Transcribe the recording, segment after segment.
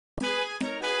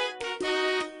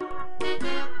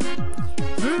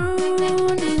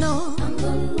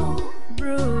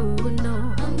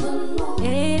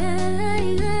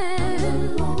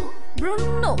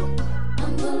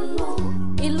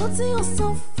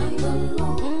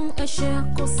ẹ̀ṣẹ̀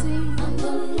kò sí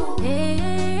ẹ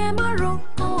má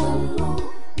rọ́kọ̀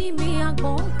níbi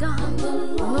àgbọ̀ngà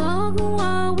ọ̀gùn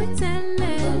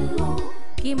àwítẹ́lẹ̀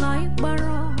kì máa ń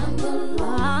parọ́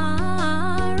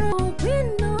àárọ̀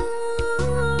òpinnu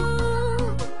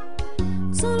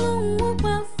tó lóun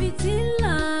bá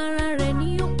fìtílà ara rẹ̀ ní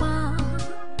ọ̀pá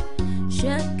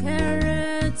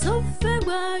ṣẹ̀kẹ̀rẹ̀ tó fẹ́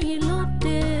gbà yìí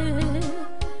lóde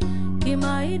kì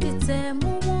máa ń dìtẹ̀ mú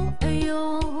wọn ẹyọ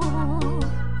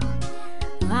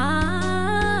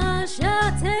àṣà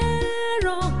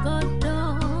tẹ̀rọ gọ̀dọ̀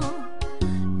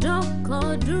dọ́kọ̀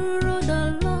dúró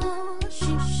dọ́lọ́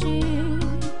ṣíṣí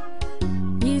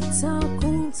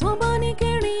ìtàkùn tó bá ní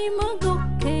kẹrin mọ́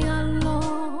gòkè àlọ́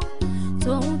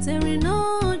tóun tẹ̀rín náà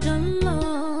jọ ń lọ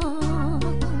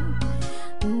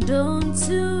don't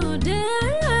today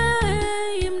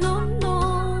him no know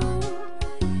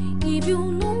if you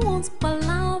no want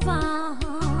palava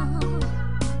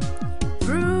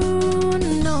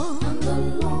Bruno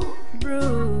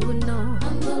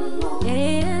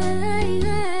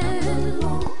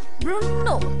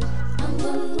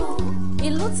Bruno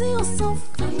ìlú tí ó sọ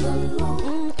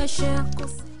fún ẹ̀ṣẹ̀ kò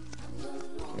sí.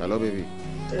 Hello baby.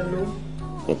 Hello.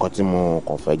 Nǹkan tí mo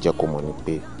kàn fẹ́ jẹ́ kó mọ̀ ni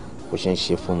pé bó ṣe ń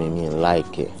ṣe fún mi mi ń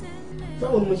láìkẹ́.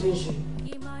 Báwo ni mo ṣe ń ṣe?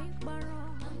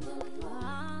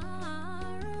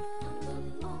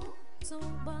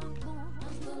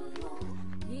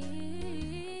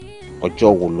 Ọjọ́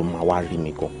wo ló máa wá rí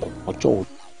mi gangan? Ọjọ́ wo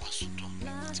ló máa wá sọ́dọ̀ mi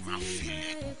tí máa fi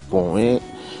lẹ́kọ̀ọ́ ẹ́?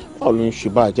 Báwo ló ń ṣe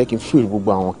báyìí? Jẹ́ kí n feel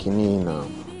gbogbo àwọn kinní náà.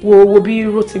 Wo bí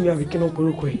Rotimi àbí kí n náà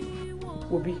porúkọ ẹ̀.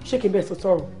 Wo bí ṣé kí n bẹ́ẹ̀ sọ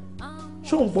sọ̀rọ̀?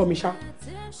 Ṣé òun gbọ́ mi ṣá?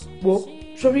 Wo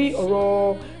sórí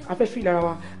ọ̀rọ̀ afẹ́fẹ́ ìlara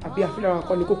wa àbí àfihàn wa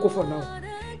kọ́ ni kókó for now.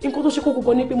 Nǹkan tó ṣe kókó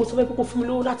gan ni pé mo sọ fẹ́ kókó fún mi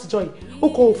lówó láti jọ yìí. Ó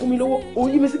kọ òfún mi lówó,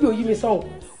 òun yí mi síbi òun yí mi sọ́hùn.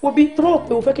 Wo bí tó bá wọ̀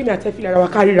pé o fẹ́ kí mi àti ẹ̀fẹ́ ìlara wa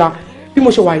káríra bí mo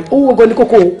ṣe wà yìí owó gangan ni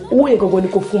kókó owó yẹn gangan ni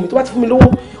kò fún mi tó bá ti fún mi lówó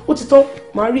ó ti tán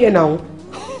màá rí ẹ̀ náà.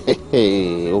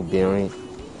 Obìnrin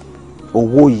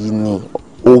owó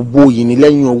yìí ni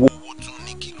lẹ́yìn owó tún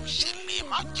ní kí ló ṣẹlẹ̀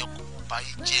má jẹ́ kó bá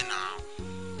yìí jẹ́ náà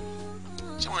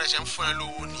ṣé wọ́n ṣe ń fún ẹ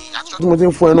lówó ni àtúntò tí mo ti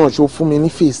ń fún ẹ náà ṣó fún mi ní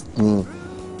face ni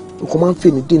o máa ń fè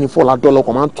ní déni fọ́ọ̀lá dọ́lọ́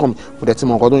kan máa ń tàn mí kò dẹ̀ ti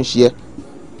mọ nǹkan tó ń ṣe ẹ́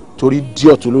torí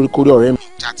díọ̀ tó lórí kórè ọ̀rẹ́ mi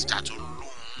jàtìjàtò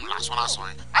lóhùn lásán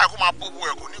ẹ̀ báyìí kó máa bóbó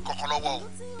ẹ̀ kò ní kankan lọ́wọ́ o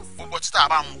gbogbo títà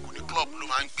bá mú kò ní club ló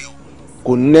máa ń gbé o.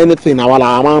 kò ní anything àwa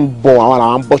làwa máa ń bọ̀ àwa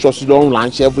làwa ń bọ́ṣọ sí lọ́rùn là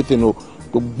ń ṣe everything o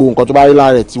gbogbo nǹkan tó bá rí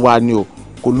lára ẹ̀ ti wá ní o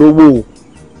kò lówó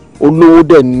o olówó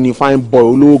dẹ̀ ní fine boy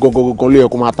olówó gangan ló yẹ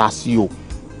kó máa ta sí o.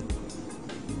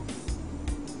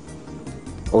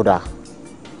 ó dáa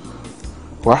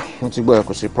wá mo ti gbọ́ ẹ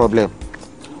kò sí problem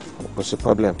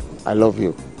I love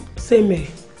you. Same here.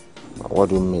 What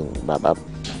do you mean baba.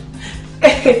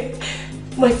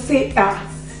 My say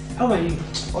how are you?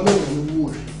 Ọlọ́run ló wù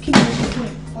ẹ́. Kí ni mo ṣe fún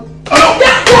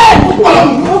ẹ?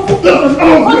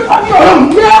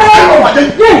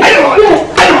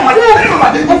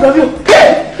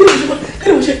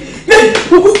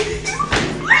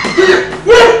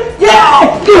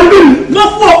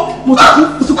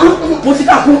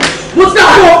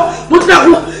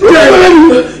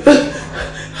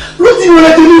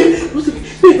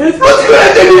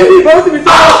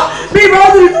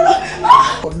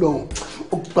 Ọlọ́run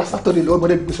ó gba sátọ́dẹ̀ lọ́wọ́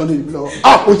gbọ́dọ̀ gbé sọ́dọ̀ ìlú lọ́wọ́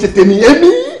ó ṣe tèmi èmi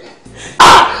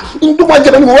n tó máa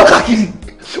jẹ́ ní mo wá káàkiri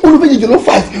olùfẹ́jì jọ ló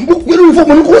fà á mo pè lórí fún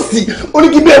mo ní kò sí ó ní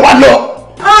kí bẹ́ẹ̀ wá lọ.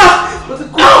 Mo ti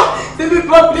kú tèmi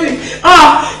bọ́ mi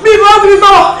mi bọ́ mi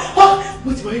sọ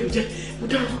mo ti wáyé mi jẹ́ mo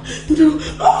dárò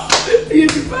iye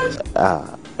ti bá.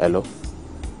 Hello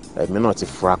èmi náà ti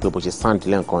fura pé bó ṣe sáǹdì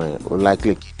lẹ́ǹkan yẹn ó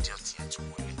láìpẹ́ kí díẹ̀ tiẹ̀ tún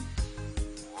wọlé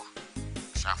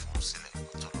ṣàfihàn sílẹ̀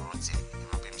tó lọ́rọ́ tí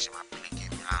ìmọ̀ bí mi ṣe máa pèlè gé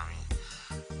mi láàrin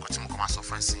kó tí mo kọ́ máa sọ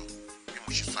fún ẹ sí bí mo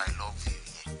ṣe sọ I love you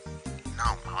yẹn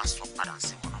náà máa wá sọ padà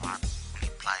sí wọn náà wá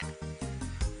reply mi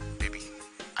baby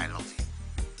I love you.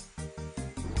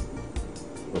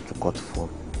 ó tún cut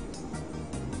phone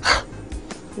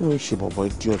kí ló ń ṣe bọ̀bọ̀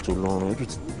idiot tó lọ́rùn ojú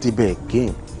ti débẹ̀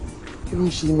again kí ló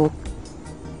ń ṣe iná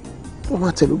wọ́n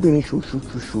máa tẹ̀lé obìnrin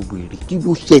ṣoṣooṣo wèrè kí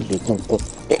ló ṣẹlẹ̀ gangan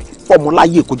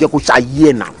fọmọláyé kò jẹ́ kó ṣàyé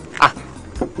ẹ̀ náà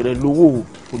pẹ̀lẹ́ lówó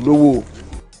olówó.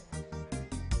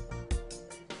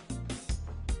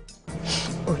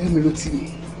 ọ̀rẹ́ mi ló ti mi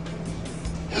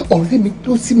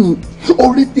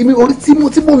ọ̀rẹ́ tèmi ọ̀rẹ́ tí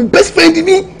mo mi best friend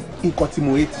mi. nǹkan tí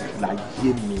mo retí láyé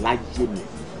mi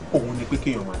òun ni pé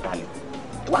kéèyàn máa dalẹ̀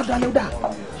tó bá dalẹ̀ ó dà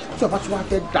tí ọba tí wàá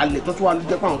fẹ́ dalẹ̀ tó tún wà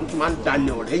lójẹ́ pé àwọn tó tún máa ń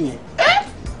dalẹ̀ ọ̀rẹ́ yẹn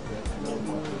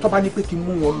tó bá ní pé kí n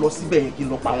mú wọn lọ síbẹ̀ yẹn kí n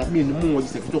lọ pa wọn mí ni mú wọn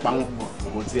jìṣẹ́ kí n tó pa wọn.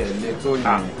 kò tiẹ̀ lè tó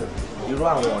yìí irú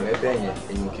àwọn ọ̀rẹ́ bẹ́ẹ̀ yẹn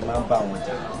èyàn kì í máa ń bá wọn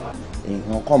jà.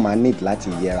 èèyàn kàn máa need láti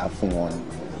yẹra fún wọn ni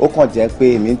ó kàn jẹ́ pé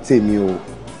èmi ń tèmi o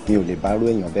mi ò lè bá rú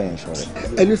èèyàn bẹ́ẹ̀ ṣọ̀rẹ́.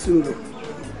 ẹni sùúrù lọ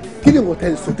kí ni nǹkan tẹ́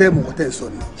ń sọ tẹ́ mọ̀ nǹkan tẹ́ ń sọ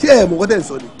ni ṣé ẹ̀ mọ̀ nǹkan tẹ́ ń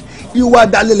sọ ni ìwà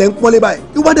dalẹ̀ lẹ́ ń pọ́nlé báyìí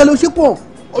ìwà dalẹ̀ ò ṣe pọ̀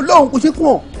ọlọ́run kò ṣe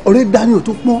pọ̀ ọ̀rẹ́ dání ò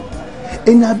tó pọ́n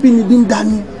ẹni abínibí ń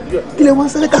dání kí lè wọ́n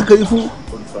sáré kàkiri fún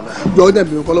jọ ọ́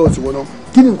dẹ̀bi nǹkan lọ́wọ́ tiwọn náà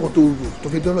kí ni nǹkan tó rò tó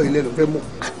fi dọ́lọ̀ ilé ló fẹ́ mọ̀.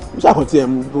 mo ṣàkóso ẹ̀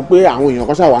mọ̀ pé àwọn èèyàn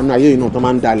kan ṣàwà nínú ayé yìí náà tó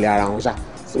máa ń dalẹ̀ ara wọn ṣá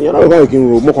ìyẹn náà báyìí kí n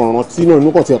rò mo kàn rántí náà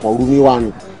inú kàn tiẹ̀ kàn rú mi wá ni.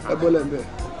 ẹ bọ́ lẹ́ńbẹ̀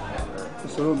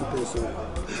ìṣòro mi tẹ̀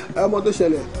sọ̀rọ̀ ẹ mọ tó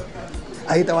ṣẹlẹ̀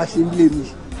ayé táwa ṣe ń lé mi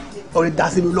ọ̀rẹ́ dá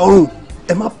sí mi lọ́rùn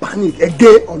ẹ má panic ẹ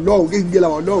gé ọlọ́run gégé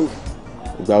làwọn ọlọ́run.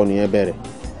 ìgbà wo nìyẹn bẹ̀rẹ̀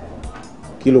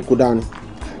kí ló kó dání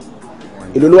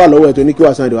èlò ló wà lọ́wọ́ ẹ̀ tó ní kí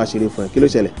wàá sáyẹ̀dẹ̀ wá ṣeré fún ẹ kí ló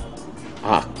ṣẹlẹ̀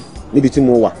níbi tí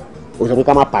mo wà o sọ pé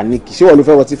ká má panic ṣé wọ́n ló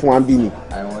fẹ́ rọtí fún wa ń bí ni.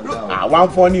 àwa ń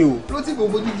fọ́ ni o. ló ti bò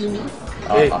fojú di mi.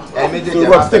 ẹ méjèèjì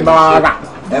tó rọtí bá wa rà.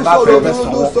 ẹ bá fẹ́ fẹ́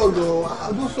sanwó. ló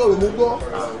sọ̀rọ̀ mo gbọ́.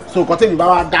 so nǹkan tẹ̀mí bá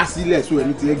wa dá sílẹ̀ so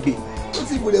ẹni tí ẹ gé. ló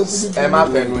ti bò lè fojú di mi. ẹ má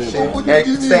fẹnu ṣe ẹ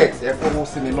set ẹ fowó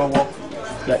sí mi lọ́wọ́.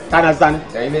 tánásán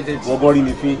ẹ̀yin méjèèjì. wọ́n bọ́ rí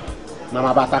mi fín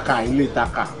màmá bá taka ilé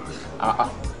taka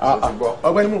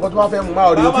ọgbẹ́ni mú nǹkan tó bá fẹ́ mú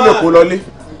máa rí o tún lè kó lọlé.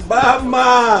 Bàmá.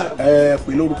 ẹ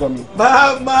pè lórúkọ mi.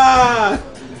 Bàmá.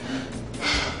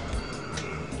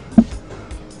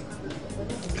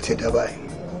 ti ẹ̀dá báyìí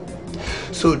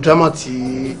so drama tí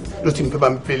ló ti mi fẹ́ bá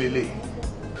mi play lélẹ̀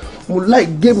mo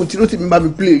like game tí ló ti mi bá mi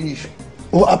play yìí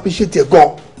ó appreciate ẹ̀ gan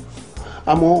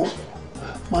àmọ́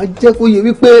màá jẹ́ kó yẹ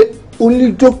wípé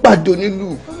oníjó pàdé onílù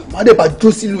màá dẹ̀ bá jó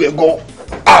sílù ẹ̀ gan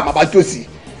màá bá jó sí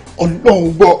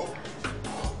ọlọ́run gbọ́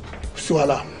sí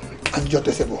wàhálà àjíjọ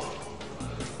tẹ̀sẹ̀ bọ̀.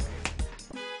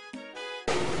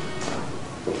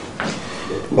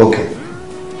 ok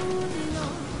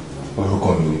orúkọ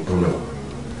mi ni Bruno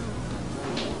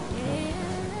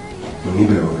mo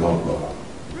níbẹ̀rù ọlọ́gbọ̀n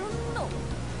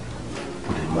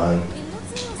mo lè máa ń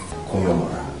kóyàn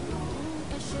mọ́ra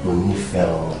mo nífẹ̀ẹ́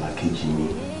àwọn ọ̀làkejì mi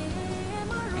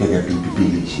gẹ́gẹ́ bí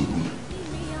Bíbélì ṣe wí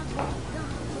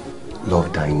love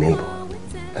thy neighbor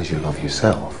as you love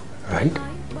yourself, right?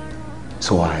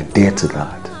 So I adhere to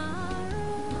that.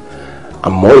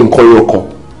 Àmọ́ nǹkan yọkan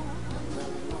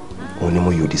òun ni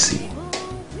mo yòdì sí.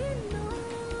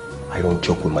 I don't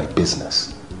joke with my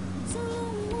business.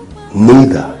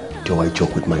 Neither do I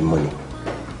joke with my money.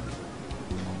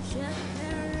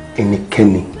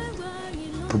 Ẹnikẹ́ni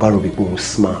tó bá rò bí pé òun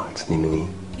smart nínú yín.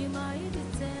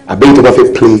 Àbẹ́yìn tó bá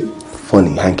fẹ́ play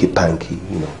funny, hanky-panky,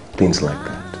 you know, things like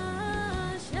that.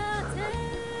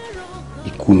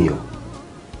 Ikú ni o.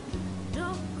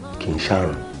 Kì í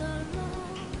ṣàrùn.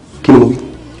 Kí ni mo wí?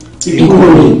 Ikú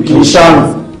ni kì í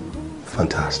ṣàrùn.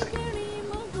 Fantastic.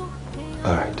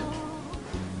 All right.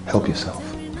 Help yourself.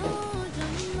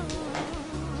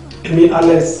 Èmi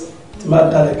Alex tí máa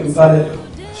dalẹ̀ kí n bá lẹ̀ lọ.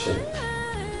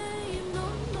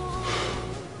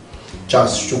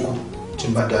 Charles Chukwu tí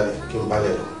n bá dalẹ̀ kí n bá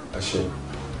lẹ̀ lọ.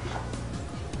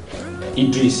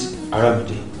 Idris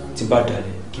Aramide tí bá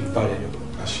dalẹ̀ kí n bá lẹ̀ lọ.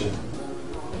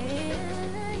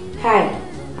 Hi,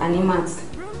 Animat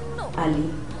Ali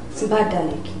tí bá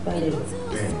dalẹ̀ kí n bá lẹ̀ lọ.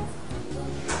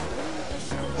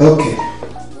 Ok.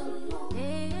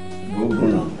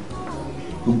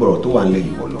 gbogbo ọ̀rọ̀ tó wà nílẹ̀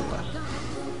yìí wọ̀ lọ́ba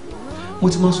mo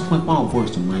ti máa sọ fún ẹ pé àwọn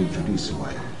boys tó máa introduce wa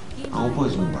yìí àwọn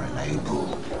boys no wà reliable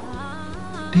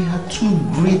they are too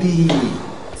greedy.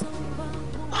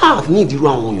 ní ìdírò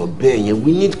àwọn èèyàn bẹ́ẹ̀ yẹn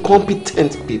we need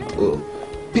competent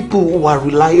people who are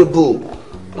reliable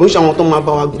kò ń ṣe àwọn tó máa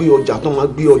bá wa gbé ọjà tó máa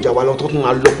gbé ọjà wa lọ tó tún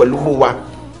máa lọ pẹ̀lú owó wa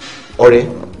ọ̀rẹ́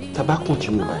tábà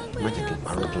continue báyìí má jẹ́ kí n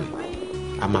parọ́ tó yìí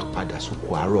a máa padà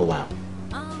sóko àárọ̀ wa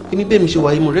èmi bẹ́ẹ̀ mi ṣe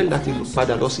wáyé mo rẹ́ láti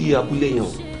padà lọ sí abúlé yẹn o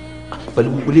pẹ̀lú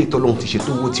gbogbo ilé ìtọ́lọ́hún ti ṣe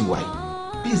tó owó ti wáyé.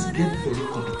 Please get very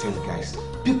competent guys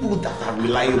people that are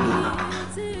reliable.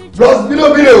 Bros Bino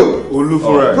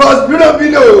Olúfúnra. Bros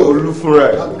Bino Olúfúnra.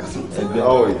 ẹgbẹ́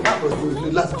ọ̀wọ̀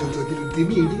yìí. láti jọjọ kí ló dé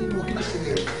mí èyí nínú kí ló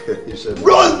ṣẹlẹ̀.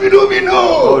 Bros Bino.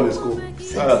 báwo ni school.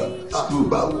 school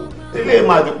báwo. ilé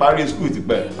máa ti parí school ti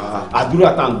pẹ́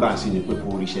àdúrà tá à ń gbà sí ni pé kó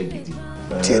oríṣẹ́ gidi.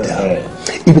 tiẹ̀ dá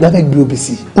ibi tá a fẹ́ gbé obì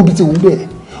sí obì ti wù bẹ́ẹ̀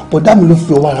bọ̀dá mi ló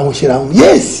fi ọwọ́ ara wọn ṣe ra wọn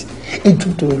yẹ́sì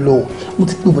ẹjọ́ tó lọ mo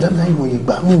ti pé bọ̀dá mi láyé wọ̀nyí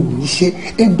gbà mo ò ní ṣe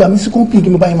é gbà mí sí kọ́ńpì kí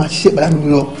mo bá yẹn máa ṣiṣẹ́ bọ̀dá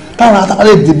mi lọ táwọn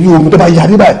atákálẹ̀ dèbí omi tó bá yà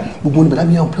ní báyìí gbogbo ní bọ̀dá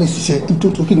mi yẹn pẹ́ ṣiṣẹ́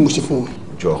ẹjọ́ tó kí ni mo ṣe fún wọn.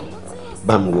 jọ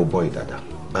bá mi wo bọ́ọ̀ì dáadáa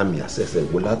bá mi àṣẹṣẹ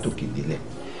gbọ́ látòkè délẹ̀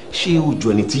ṣé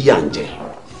ojú ẹni tí yà ń jẹ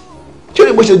ṣé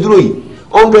ní bó ṣe dúró yìí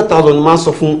 100,000 máa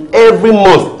sọ fún every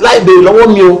month láì béèrè lọ́wọ́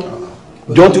mi o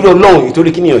jọ ń torí Ọlọ́run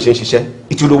ìtorí kí nìyàn ṣe ń ṣiṣẹ́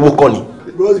ìtorí owó kọ́ ni.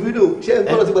 Bros Bino ṣé ń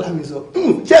gbọ́dọ̀ sí bọ́dá mi sọ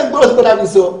ṣé ń gbọ́dọ̀ sí bọ́dá mi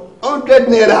sọ 100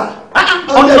 naira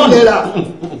 100 naira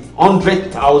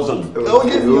 100,000.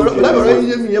 ọ̀rẹ́ yín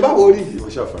yé mi yẹn bá wọ rí. ìwọ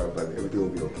ṣàfarabalẹ̀ everything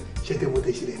will be okay. ṣé tẹ́ mo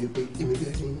tẹ́ ṣe lẹ̀ ní pé èmi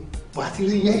bẹ́ẹ̀ ni bọ̀ àti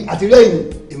rí ẹ̀yìn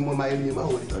èmi mo máa rí ẹ̀yìn máa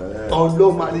wọlé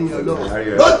ọlọ́ọ̀ máa rí ẹ̀yìn ọlọ́ọ̀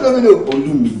lọ́ọ̀tì lómi lò.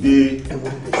 Olúmídé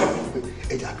ẹ̀wọ̀n tẹ́ ṣe lẹ̀ pé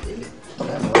ẹja àbílẹ̀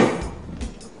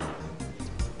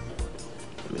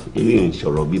ilé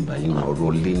ìṣòro bíbá yìí náà ọ̀rọ̀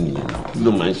lé nìyẹn náà kí ló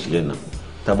máa ń ṣe ẹ̀ náà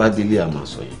tabadélé a máa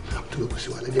sọ yẹn.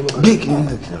 bí kì í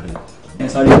ní ìgbìlẹ̀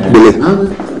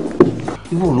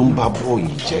ìwọ ló ń bá bọ́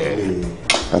yìí jẹ́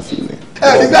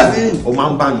nígbà tí o máa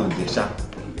ń bá yàn jẹ ṣá.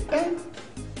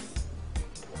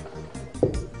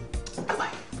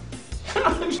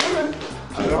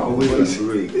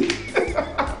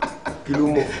 kí ló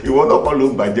mọ̀ ìwọ náà kọ́ ló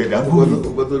ń bàjẹ́ dábò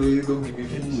gbọ́dọ̀ ló ń gbé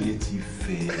fíìmù yẹn ti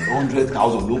fẹ́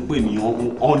 100,000 ló pè ní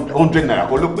 100 naira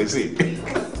kọ́ ló pè sí.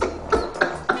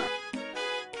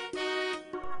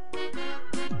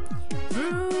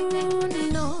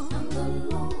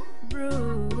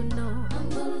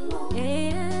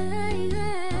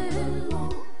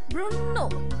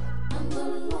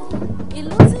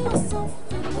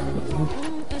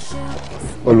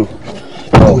 Olu,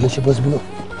 báwo lè ṣe bọ́sibí náà?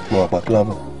 Mo wà pàtó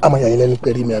lábọ̀. A máa yà yín lẹ́nu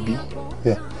pẹ̀rí mi àbí?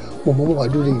 Mo mọ̀ wá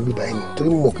dúró ìlú báyìí ni torí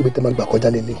mo mọ̀ pé bẹ́tẹ̀ máa gbà kọjá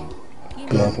lélẹ̀.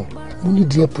 Mo ní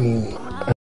díẹ̀ pé yín ni.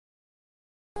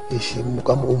 Èṣe mo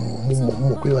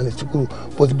mọ̀ pé wà ní sukuru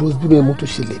bọ́sibí bẹ́ẹ̀ mo tó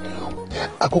ṣẹlẹ̀.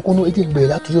 Àkọ́kọ́ náà ètò ìgbẹ̀rẹ̀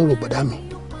látúndì ọ̀rọ̀ bọ̀dá mi.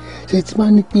 Ṣé tí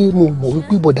máa ní pé mo mọ̀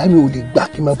wípé bọ̀dá mi ò lè gbà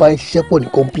kí n máa bá ń ṣiṣẹ́ pọ̀ ní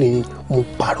kọ́ńpìlì mo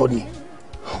parọ́ ni.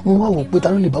 Mo wá wò pé ta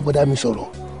ló lè bá bọ̀dá mi sọ̀rọ̀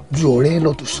ju ọ̀rẹ́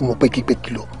lọ tó súnmọ́ pẹ́kípẹ́kí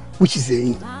lọ. Which is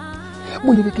ẹ̀yin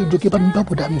mo lè kékeré jókè bá mi bá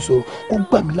bọ̀dá mi sọ̀rọ̀ kó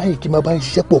gbà mí láàyè kí n máa bá ń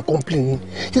ṣiṣẹ́ pọ̀ kọ́ńpìlì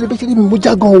ṣé lè bẹ́ ṣe ní mo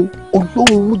já gan o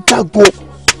ọlọ́run mo já gan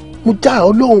mo já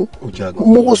ọlọ́run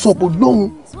mo wọ́ sọ̀pọ̀ ọlọ́run.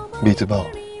 bíi ti báwo.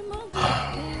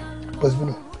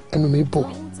 bọ́sibúnà ẹnu mi bò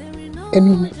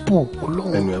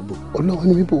ọlọ́run ẹnu ẹ bò ọlọ́run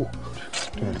ẹnu mi bò.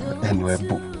 ẹnu ẹ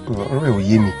bò ọ̀rọ̀ ẹ̀ ò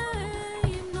yé mi.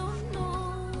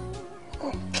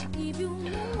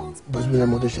 bọ́sibúnà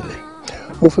mo tó ṣẹlẹ̀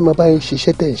mo fẹ́ máa bá yín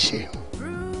ṣiṣẹ́ tẹ̀ ń ṣe.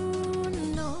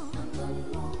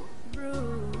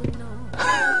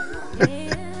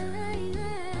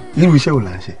 irú iṣẹ́ wo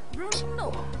là ń ṣe.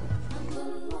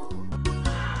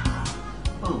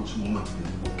 báwo tí mo máa fi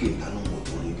òkè ìdáná wọn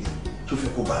tó níbi tó fẹ́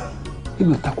kó bá mi.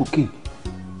 èmi ò ta kókè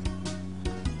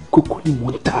kókó ni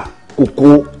mo ń ta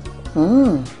kókó.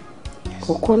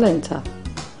 kókó lẹ́ ń ta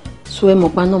so ẹ mọ̀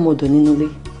pa náà mo dò nínú ilé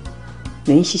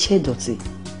lẹ́yìn ṣiṣẹ́ ìdọ̀tí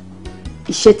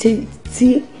iṣẹ́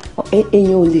tí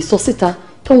èèyàn ò lè sọ síta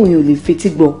táwọn èèyàn ò lè fetí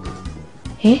gbọ́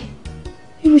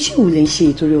irú iṣẹ́ wo lẹ́ ń ṣe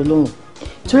ìtorí ọlọ́run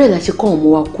torí ẹ̀ la ṣe kọ́ ọmọ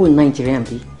wa kúrò ní Nàìjíríà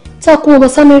bí tí a kó wọn lọ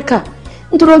sí Amẹ́ríkà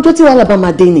nítorí ọjọ́ tí wàhálà bá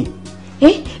máa dé ni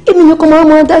èmi nìkan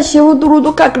máa dá ṣe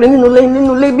ródóródó káàkiri nínú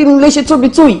ilé bí ilé ṣe tóbi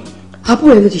tó yìí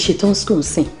àbúrò ẹ ló ti ṣe tán school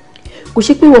sìn kò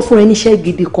ṣe pé wọ́n fún ẹ níṣẹ́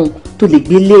gidi kan tó lè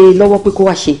gbé lé lọ́wọ́ pé kó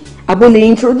wá ṣe àbó lè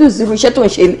introduce irú iṣẹ́ tó ń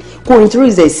ṣe kó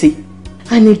introduce ẹ̀ sí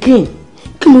and again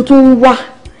kí ló tó ń wá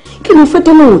kí ló fẹ́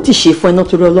tó náà ò ti ṣe fún ẹ náà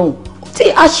torí Ọlọ́run ó ti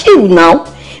achieve now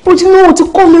ó ti náà ó ti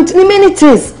kọ́ mi ó ti ní many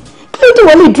things kí ló tó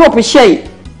wọ́n lè drop iṣẹ́ yìí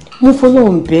mo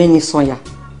fọlọ́run bẹ́ẹ̀ ni Sànyà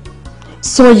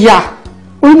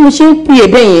orí mo ṣe ń pè é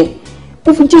bẹ́ẹ̀ yẹn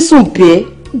mo fi Jésù bẹ́ẹ̀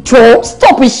jọ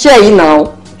stop iṣẹ́ yìí náà.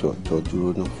 jọ dúró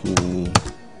náà fún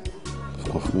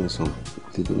mi sàn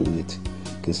tí dominate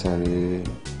kí n sáré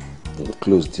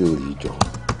close tí ò yí jọ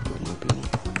má bínú.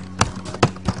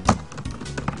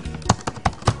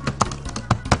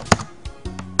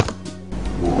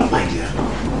 wò ó máa yà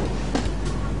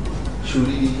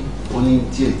sórí wọn ní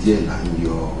díẹ̀díẹ̀ là ń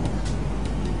yọ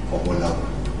ọwọ́ láwọ̀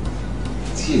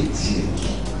díẹ̀díẹ̀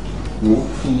wò ó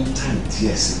fún ní time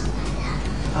díẹ̀ sí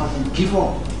I will give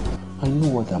up. I know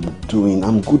what I'm doing.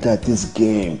 I'm good at this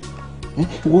game.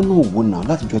 Wọ́n náà wò náà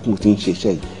láti jọ́ tí mo ti ń ṣe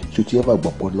iṣẹ́ yìí ṣe tí ẹ bá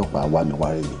gbọ́ pé ọlọ́pàá wá mi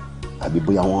wárí mi àbí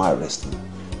bóyá wọ́n arrest me.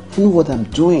 I know what I'm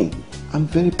doing. I'm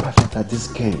very perfect at this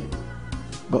game.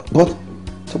 But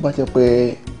tó bá jẹ́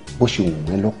pé bó ṣe wù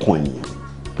mí lọ́kàn ènìyàn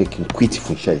pé kí n quit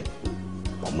fún iṣẹ́ yìí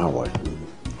mo máa worry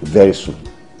very soon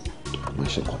mo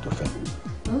ṣe nǹkan tó fẹ́.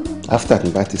 After tí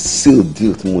n bá ti seal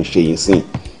deal tí mo ṣe yìí sìn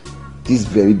this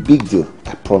very big deal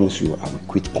I promise you I will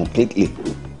quit completely.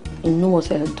 You know what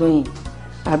you're doing,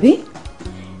 Abi?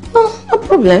 No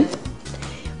problem.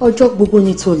 Ọjọ́ gbogbo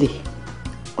ni tó lè.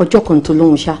 Ọjọ́ kan tó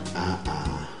lóhun ṣá.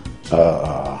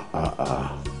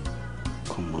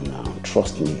 Come on now,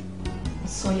 trust me.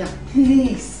 Sànyà,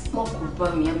 please, má kò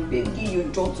bá mi, I'm begging you,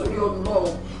 jọ̀ọ́ torí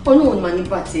Ọlọ́run. Ọlọ́run ni màá ní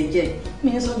bàtì ẹ jẹ́.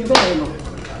 Mi ní sọ ju bẹ́ẹ̀ lọ.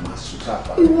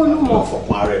 Ìwọ ló mọ̀.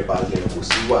 Fọkàn ara ẹ̀ balẹ̀ kò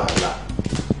sí wàhálà.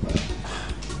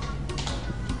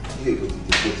 Ilé ìlú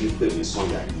ti di pé mi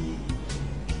Sànyà yìí.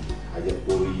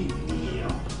 Ajẹ́pọ̀rí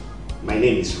ènìyàn. My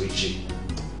name is Richie.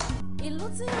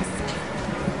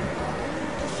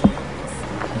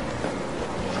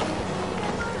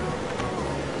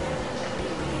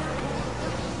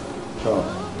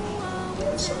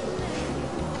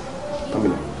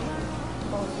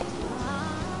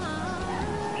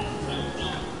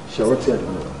 ṣọ̀rọ̀ tí a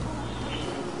dùn mọ́.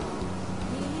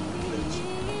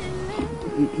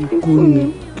 Ikú ni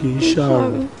kì í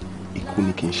ṣàrùn. Ikú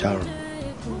ni kì í ṣàrùn.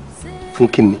 Fún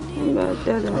kí ni?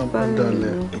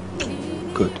 Àbádálẹ̀.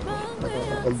 Good.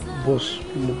 Boss,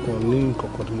 mo kàn ní nǹkan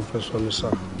kan tí mo fẹ́ sọ ní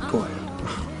sáà. Go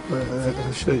ahead.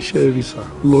 Ṣé rí sá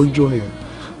lọ́jọ́ yẹn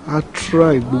a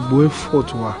try gbogbo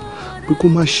effort wa pé kó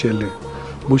má ṣẹlẹ̀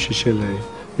bó ṣe ṣẹlẹ̀ yẹn.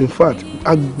 In fact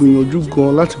a gbìyànjú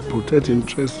gan láti protect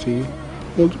interest yín.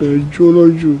 Mọ́tò yẹn jóná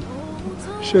jù.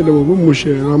 Ṣẹlẹ̀ mọ̀ pé mo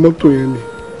ṣe ra mọ́tò yẹn ni.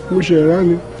 Mo ṣe ra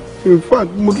ni. In fact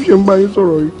mo tún ṣe ń bá yín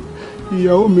sọ̀rọ̀ yìí.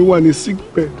 Ìyàwó mi wà ní sick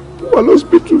bed. Ó wà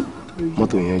lọ́sípítù.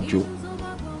 Mọ́tò yẹn jó.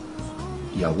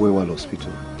 Ìyàwó ẹ̀ wà lọ́sípítù.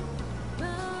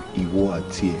 Ìwọ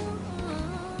àti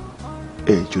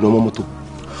ẹ̀ jóná mọ́ mọ́tò.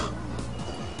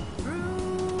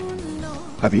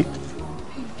 Àbí?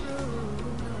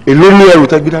 Èló ní ẹrù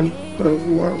tẹ́ gbé dání?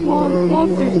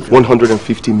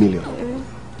 150 million.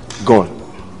 Gone.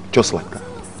 Just like that.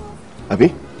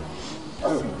 Àbí?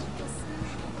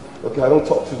 Okay, I don't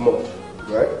talk too much,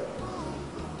 right?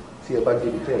 Tí ẹ bá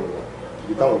débi tẹ́ ẹ̀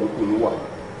ibi táwọn olùkú ní wà.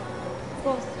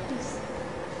 Boss, please.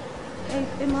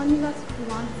 Ẹ máa ní láti fi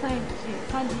one time ṣe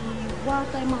ká lè wá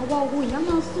ká ẹ máa wá owó ìyá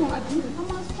máa sùn àbí ìyá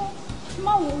máa sùn.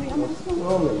 Má wo ìyá máa sùn.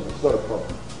 No, no, it's not a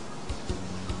problem.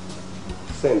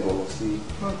 Send one, see,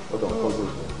 other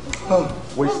cousins.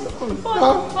 Waste of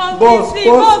time. Boss,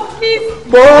 please.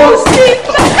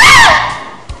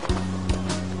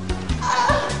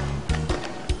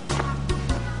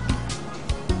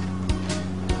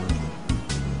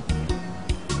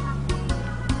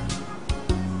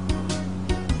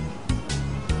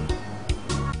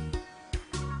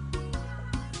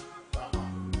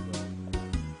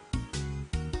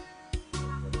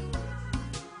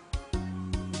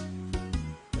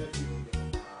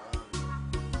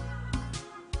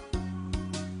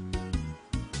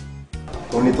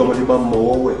 Only somebody bá mọ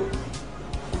ọwọ́ ẹ̀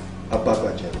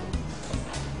abágbàjẹ́.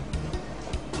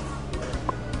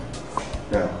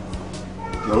 Now,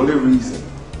 the only reason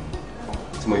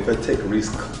tí mo fẹ́ take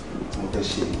risk tí mo fẹ́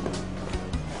ṣe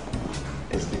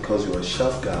is because you're a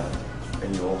sharp guy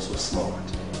and you're also smart.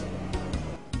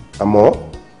 Àmọ́,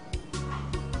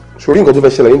 sórí nǹkan tó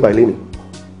fẹ́ ṣẹlẹ̀ nígbà ilé ni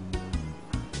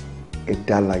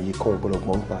ẹ̀dá láyé kan gbọ́dọ̀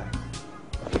gbọ́n pa ẹ̀,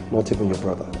 not even your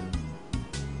brother.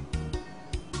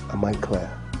 Am I clear?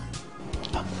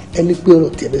 Ẹni pé ọ̀rọ̀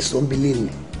tí ẹ bẹ sọ ń bilé ni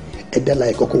ẹ̀dá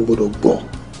láyé kọ́kọ́ gbọ́dọ̀ gbọ́.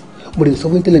 Mo lè sọ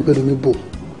fún tẹ́lẹ̀ pé ẹnu mi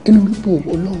bò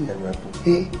Ọlọ́run.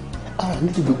 Ara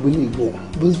nídìí gbogbo ilé ìbò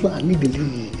bóṣù à nídìí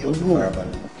ilé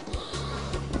Ọlọ́run.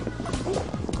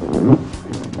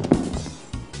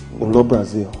 Mo lọ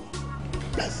Brazil.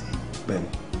 Brazil. Bẹ́ẹ̀ni.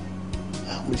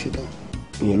 Mo ṣe tán.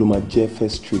 Ìyẹn ló máa jẹ́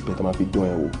first trip ẹ̀ tó máa fi dán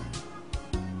ẹ wò.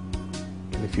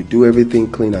 And if you do everything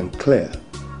clean and clear,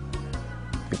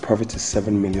 your profit is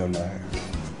 7 million naira.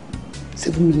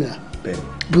 7 million. Bẹ́ẹ̀ni.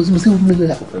 Bó 7 million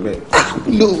naira.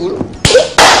 Bẹ́ẹ̀ni. No.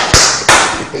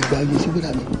 Ẹgbàá yẹn ṣe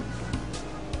gbọ́dọ̀ mi.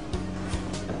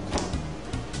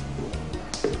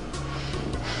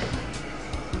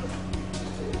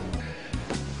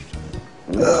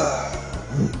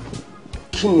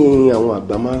 Kí ni àwọn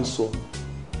àgbà máa ń sọ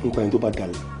nípa ẹni tó bá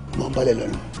dalẹ̀? Mo balẹ̀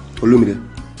lọ́nà. Olómìnira,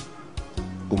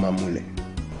 o máa múlẹ̀.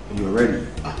 You're ready?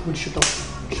 Mo ti ṣe tán.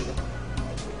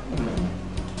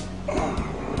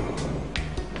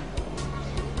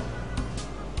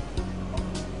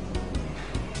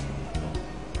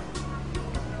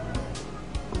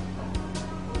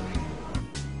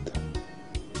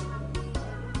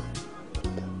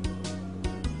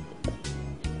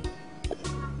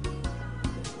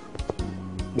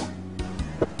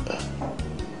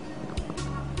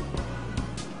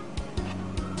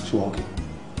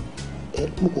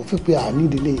 Mo kò fi pé a ní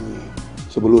ìdílé mi.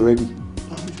 Ṣebolo ready?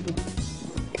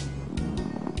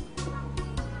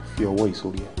 Fi ọwọ́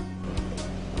ìsórí ẹ̀.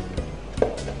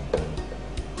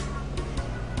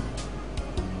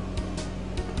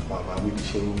 Bàbá mi bí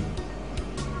ṣe ń wí.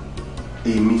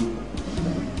 Èmi,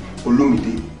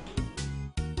 Olómìdé.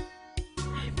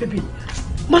 Baby,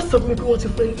 má sọ fún mi pé wọ́n ti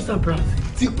fún ẹ visa Brazil.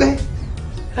 Tipẹ́.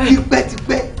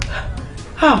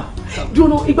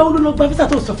 Dúró ìgbà wo ló lọ gba visa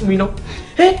tó sọ fún mi náà?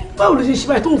 Báwo ló ṣe ṣe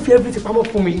báyìí tó ń fi everything pamọ́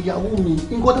fún mi? Ìyàwó mi,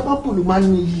 nǹkan tó bá bò ló máa ń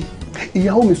níyì.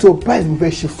 Ìyàwó mi surprise mo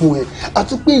fẹ́ ṣe fún ẹ.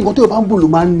 Àti pé nǹkan tó bá ń bò ló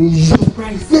máa ń níyì.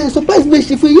 Surprise mi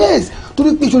ṣe fún yes.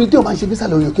 Torí pé ìṣòro tí o máa ń ṣe visa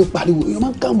lọ́yọ̀ kí n pariwo. Èèyàn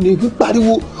máa ń kàmù ní kí n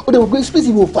pariwo. Ó dẹ̀ mọ̀ pé space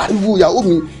mi ò pariwo ìyàwó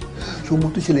mi. Ṣé o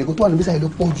mọ̀ tó ṣẹlẹ̀ nǹkan tó wà ní visa yìí ló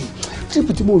pọ̀ jù? Trip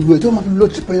tí mo lọ ẹ̀ tí wọ́n máa fi lọ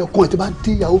trip ẹyọ kan ẹ̀ tó bá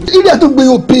dé ìyàwó mi. Ilé àtó gbé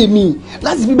yóò pay mi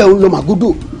láti fi bẹ̀rù lọ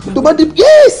Màgódò. Tó bá dé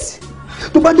yes.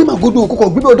 Tó bá dé Màgódò kókò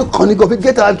gbé ọdún kan ní gan fi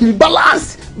get out kiri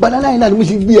balance. Banana Island mo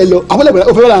ti gbé ẹ lọ àwọn ẹlẹ́bẹ̀rẹ̀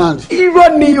ó fẹ́ land.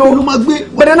 Irọ́ ni o ló máa gbé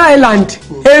Banana Island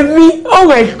èmi oh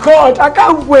my God I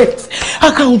can't wait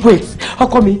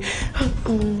ọkọ mi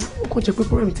kò jẹ́ pé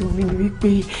problem tí mo ní ni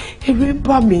wípé ẹ̀rù ń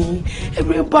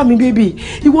bà mí baby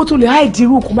ìwọ tó lè hide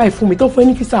irú kan báyìí fún mi tó fún ẹ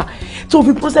ní visa tó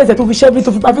fi process ẹ̀ tó fi ṣẹ́bí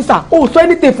tó fi gba visa ó sọ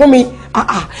anything fún mi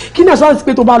kí ni assurance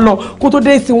pé tó bá lọ kó tó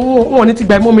dé sí wọn ní ti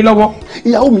gbà ẹ́ mọ́ mi lọ́wọ́.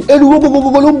 ìyàwó mi ẹrù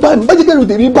gbogbo ló ń bá mi bá jẹ́ kẹ́rù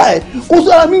tèmi bá ẹ̀ kó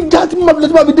sọ ara mi já tí mo bá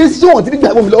fi dé sí wọn tí ní gbà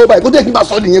ẹ́ mọ́ mi lọ́wọ́ báyìí kó tó yẹ kí n bá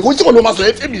sọ nìyẹn kó sí wọn ló máa sọ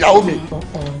ẹ́ fẹ́mi ìyàwó mi.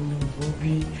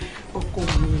 ọkọ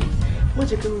mi wọ́n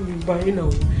jẹ́ kẹ́rù mi bá yín náà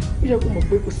ó yẹ kó mọ̀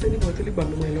pé kò sẹ́ni bọ̀ tó lè gbà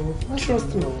mí mọ́ ẹ lọ́wọ́ trust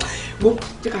me mo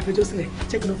jẹ́ ká fẹjọ́ sílẹ̀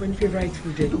check in of any favourite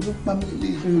food ẹ̀.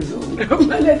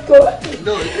 let's go.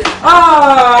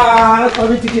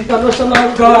 Sorry to the international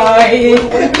guy.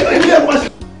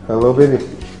 Hello baby.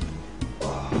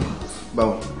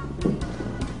 Báwo.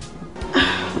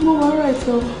 Mo wá right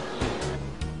so.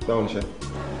 Báwo ni ṣe?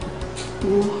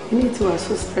 You need to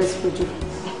so stressful jù.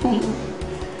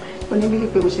 Oni bí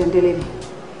pé mo ṣe ń délé ni.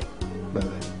 Bẹ́ẹ̀.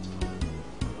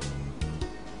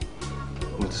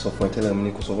 Mo ti sọ fún ẹ tẹ́lẹ̀ mo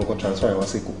ní kó sọ fún kó transfer wá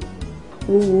sí Èkó.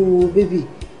 Oh baby.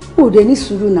 O de ní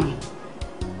sùúrù now.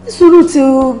 Ní sùúrù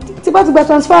tí bá ti gba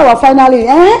transfer wá finally.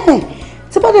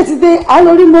 Tí bá dé ti dé a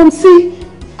lọ rí mom sí.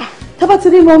 Tá bá ti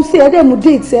rí mom sí ẹ dé mú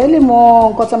date ẹ lè mọ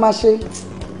nǹkan tá máa ṣe.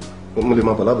 Mo lè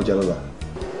máa bọ̀ l'Abuja lọ́la.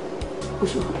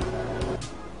 Oṣù.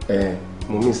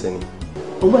 Mo miss ẹ ni.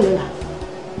 O bọ̀ lọ́la.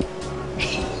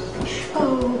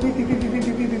 Oh baby.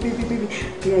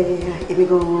 Yeah. Èmi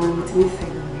gan-an ti miss ẹ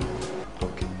gan ni.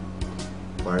 Okay.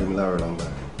 Wàá rí mi láàárọ̀ làǹgbà.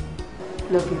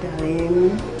 Love you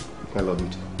darling. I love you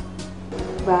too.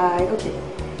 Bye. Okay.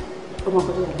 Ọmọ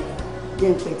kan tó wà lẹ́yìn. Jẹ́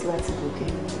ń pẹ́ tí wàá ti gòkè.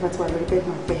 Tí wàá ti wà lórí bẹ́ẹ̀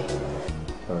máa pẹ́.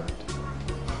 All right.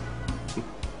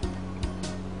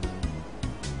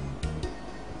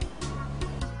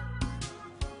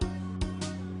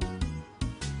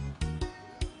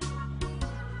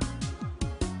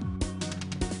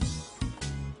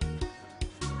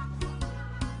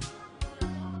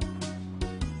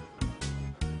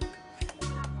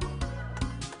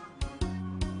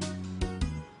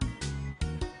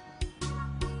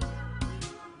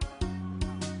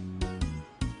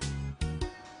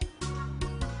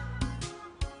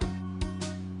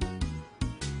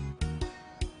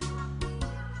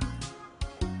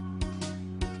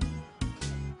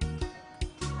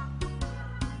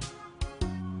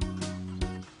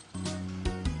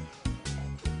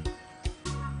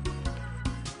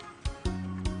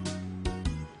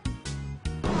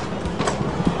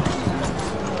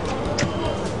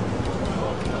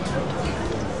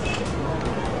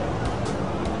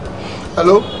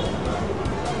 Hello?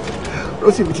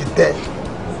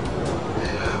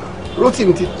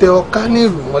 Rótìmí ti tẹ ọká ní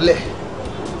ìlú mọ́lẹ̀.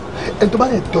 Ẹni tó bá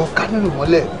lè tẹ ọká ní ìlú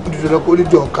mọ́lẹ̀ ojúṣe lọ kó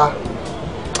níjọ ọká.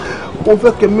 Wọ́n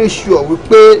fẹ́ kẹ́ make sure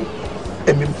wípé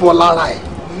ẹ̀mí bọ́ lára ẹ̀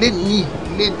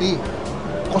lénìí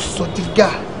kó sọ dígà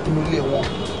nínú ilé wọn.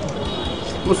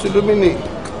 Mùsùlùmí ni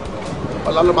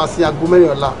ọ̀la ló máa sin aago mẹ́rin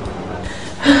ọ̀la.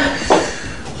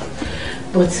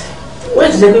 But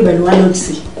wọ́n ti jẹ́ pé bẹ̀rù wá lọ́ọ́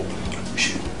sí.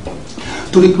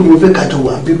 Torí pé mo fẹ́ kájọ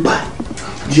wà bíbá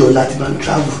di ọ̀la ti máa ń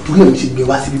travel torí ẹ̀ mi ṣe gbé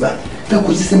wá sí bíbá fẹ́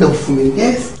kó sí sẹ́ndà fún mi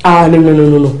yes.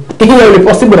 No. Èyí yẹn ò lè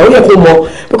possible náà ó yẹ kó mọ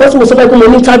because mo sọ fẹ́ kó mo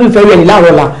ní travel very early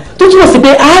láàárọ̀ la tó túbọ̀ sí pé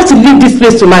I have to leave this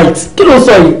place tonight kí ló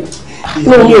sọ yìí?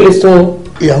 Ní òun yóò lè sọ.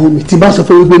 Ìyàwó mi tí bá sọ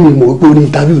fún wípé mi mọ̀ wípé o ní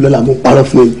interview lọ́la mo parọ́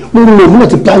fún ẹ mo rò mo náà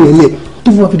ti plan yẹn lẹ̀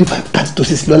tó fún wa 55:30 to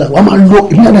 6 lọ́la wàá máa lọ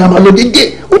èmi náà máa lọ dédé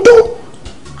ó tó.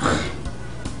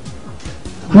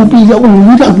 Mo bí ìyàwó mi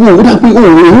rí dàbí òun dàbí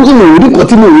òun rí nǹkan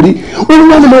tí mo rí òun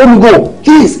wá lọ́wọ́ mi gan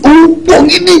yes òun pọ̀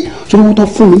gidi ṣọlá wọn tán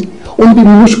fún mi òun bí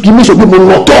mi kì í mẹ́sàn pé mo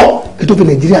nà tọ́ ẹ tó fi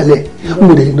Nàìjíríà lẹ̀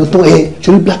mo lè nà tọ́ ẹ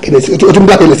ṣọlá black ẹlẹ́sì ọtún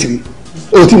black ẹlẹ́sì rí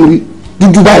o tí mo rí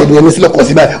dúdú báyìí ní ẹni sí lọ́kọ̀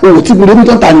sí báyìí o tí mo rí ní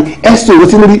tọ́ta ni ẹ̀sùn o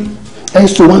tí mo rí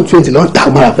ẹ̀sùn 120 lọ́n ta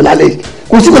àmàrà fẹ́ lálẹ́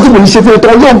kò sí kò tí mo ní ṣe fún ẹ̀tọ́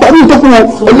ọlọ́run bá mi ìtọ́kùn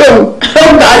ọlọ́run.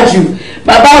 ó ga jù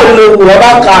bàbá olówó ọba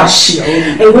kàṣì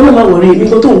ẹ̀gbọ́n náà máa wọ̀rẹ́ èmi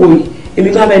tó wọ̀ yìí èmi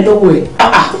kan bẹ lọ́wọ́ ẹ̀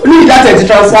ní ìdásẹ̀ ti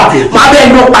transfer máa bẹ́ẹ̀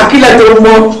lọ pàkílẹ̀ tó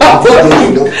mọ́ ọmọ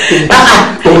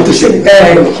tó ṣe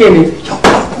kí ni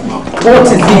wọ́n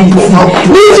ti di nítorí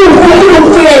kí ló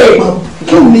fẹ́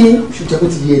kí ni ṣùgbọ́n kó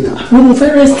ti yé e náà. mo fẹ́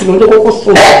rẹ́sì lọ́jọ́ kọ́kọ́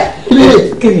sùn.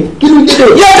 kí ló dé.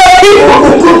 yẹ́tọ̀ kí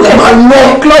ẹ máa lọ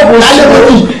kílọ̀bù ṣẹ́wọ́n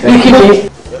ní kí ni.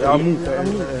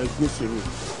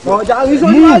 ọjà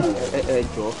ìṣòro ẹ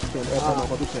jọ ẹ fẹ́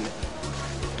ọkọ tó ṣẹlẹ̀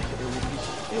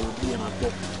ẹ wò bí ẹ máa gbọ́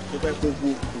tó fẹ́ kó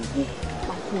gbogbo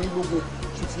pákó gbogbo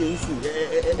tún ti ẹ̀yìn sùn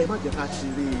ẹ má jẹ́ ká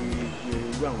ṣeré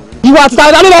irú àwọn. ìwà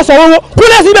àtàdá ló lọ sọ̀rọ̀ owó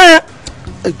kúlẹ̀ síbẹ̀ yẹn.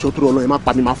 ẹ jọ tó lọ ẹ má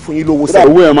pa mi máa fún yín lówó sẹ́yìn.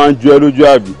 owó yẹn máa ń ju ẹ lójú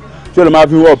àbí tí ó lè máa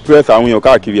fi wọ́ press àwọn èèyàn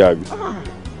káàkiri àbí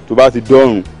tó bá ti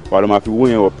dọ́rùn wà ló máa fi wó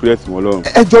yẹn oppress wọn lọ́rùn.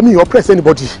 ẹ jọ mi oppress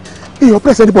anybody mi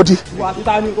oppress anybody. ìwà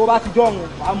títa ni kó bá ti jọ ọ̀run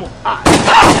wàá mọ̀.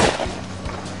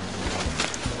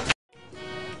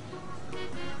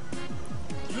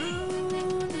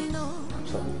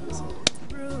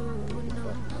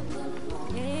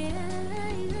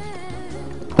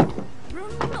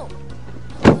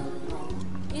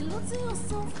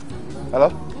 Hello?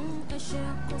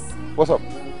 What's up?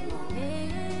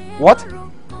 What?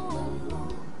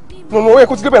 No, wait,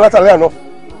 kò ti débẹ̀ látàlẹ́ àná.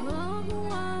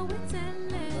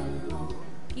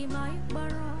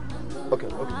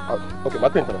 Okay, my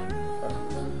pin.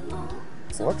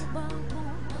 What?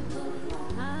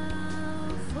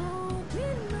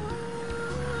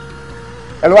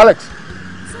 Hello, Alex.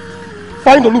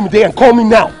 Find Olumide and call me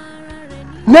now.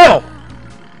 Now!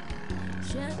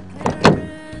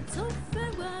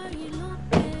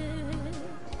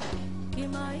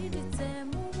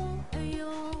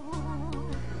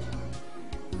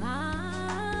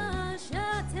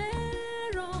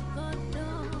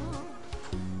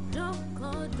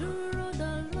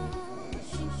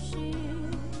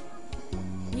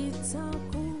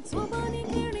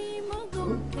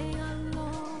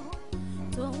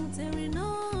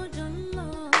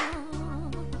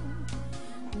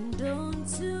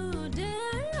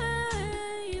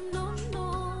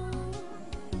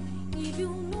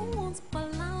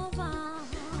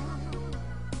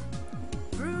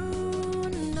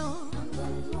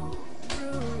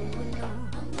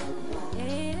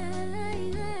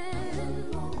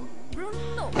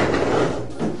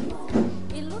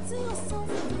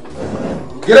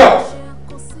 Get out!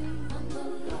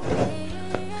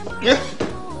 Yeah.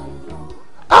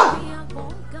 Ah!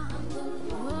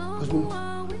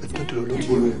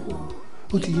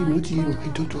 Ó ti yé mi,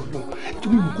 ìdọ́tọ̀ ọlọ́run. Ètò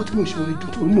mi mọ̀ kó tí mo ṣe wọlé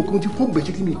ìdọ́tọ̀ ọlọ́run kó ti fọ́ọ̀mù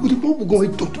bẹ̀jẹ̀ kí mi. Ó ti fọ́ọ̀mù gan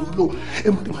ìdọ́tọ̀ ọlọ́run. Ẹ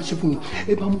mọ̀ tí máa ṣe fún mi.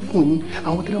 Ẹ bá mú fún yín.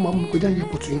 Àwọn tẹ́lẹ̀ máa mú kọjá yẹ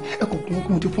pọ̀tù yín. Ẹ kọ̀ kún wọn kó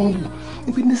mo ti fọ́ọ̀mù.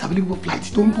 Níbi ní available flight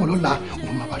tó ń bọ̀ lọ́la.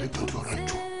 Òun máa bá rí ìdọ́tọ̀ ọlọ́run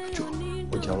jọ.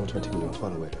 Ọjà àwọn 20 million tó wà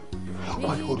lọ́wọ́ ẹ̀dá.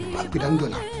 Wọ́n lè ọdún máa gbé dání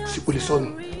dọ́là sí olè sọ́nù.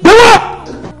 Bẹ́wà!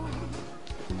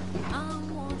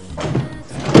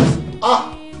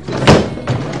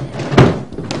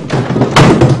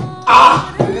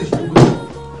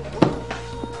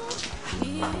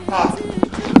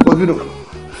 Ọdún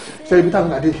ṣe ibi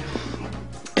táwọn àdé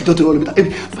ẹjọ́ tó rọ lóbi tá ebi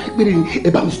fún ẹgbẹ́rẹ́ ni ẹ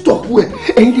bá mi stop ẹ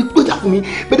ẹ̀yin lè gbọ́dọ̀ fún mi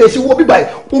bẹ́ẹ̀ ṣe wọ́ bíbá ẹ̀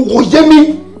n kò yé mi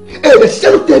ẹ̀ ẹ̀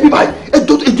ṣiṣẹ́ ló tẹ bíbá ẹ̀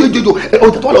ẹjọ́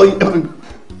ọjà tó wà lọ́yìn ẹ bá mi.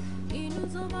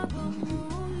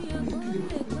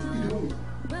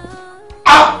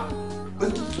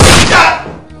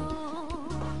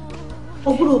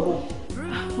 Ogúrò bò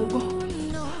ọgbọ́n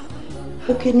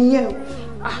òkè nìyẹn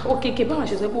o. Òkè báwọn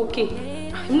ṣe sọ pé òkè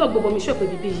èmi náà gbogbo mi ṣọ́ pé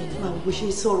bíbí yìí. Báwo bó ṣe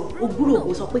sọ̀rọ̀ Ogúrò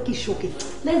bò sọ pé kì í ṣòkè.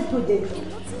 Let's go there.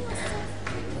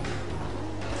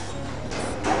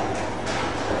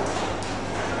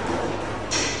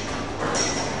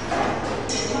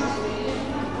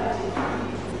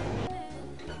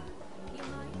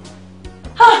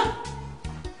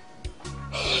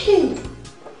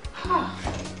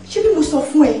 Ṣé bí mo sọ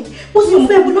fún ẹ? Mo sọ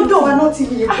fún ẹ bó lọ́dọ̀ wa náà ti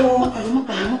lè gan.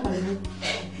 Mọ̀pàlẹ́.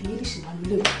 Èyí lè ṣe wà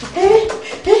lólè.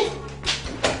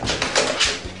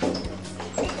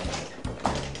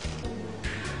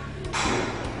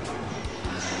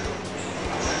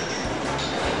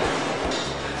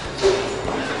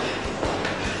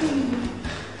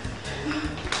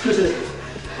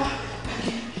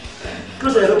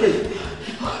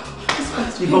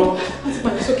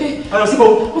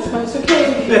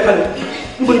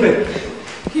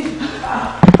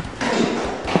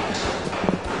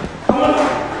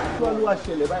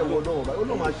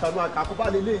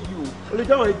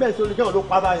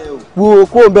 wo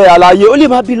kó bẹ àlàyé ó lè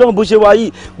má bí lọ́n bó ṣe wà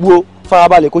yìí wo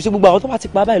farabalẹ̀ kò ṣe gbogbo àwọn tó bá ti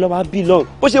pa báyìí lọ́ máa bí lọ́n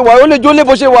bó ṣe wà yìí ó lè jólé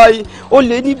bó ṣe wà yìí ó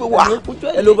lè ní wà.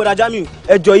 ẹ ló bọ́dà Jamiu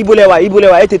ẹjọ́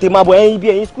ibolẹ̀wà ẹ tètè máa bọ̀ ẹyin bí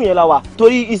ẹyin skul yẹn la wà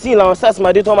torí ìsìn làwọn sars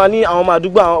máa dé tán máa ní àwọn ọmọ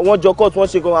àdúgbò wọn jọ kóòtù wọn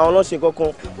ṣe kan àwọn náà ṣe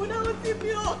kankan.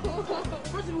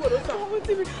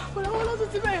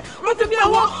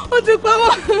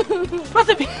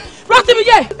 Rotimi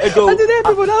yẹ. Ẹjọ́ àti dé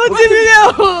ìbò náà ó ti mi yẹ o.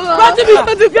 Rotimi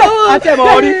ó ti fi ọwọ́. àti ẹ̀ mọ̀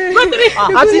ọ́ rí. Rotimi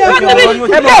àti ẹ̀ mọ̀ ọ́ rí.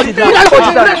 ẹ̀ mọ̀ ọ́ rí dá.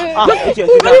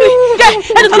 Rotimi yẹ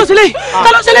ẹni tó lọ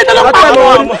sílé tó lọ pa àwọn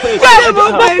ọmọ. Yẹ mo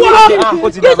gbọ́ wọ́.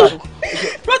 Rotimi yẹ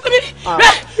Rotimi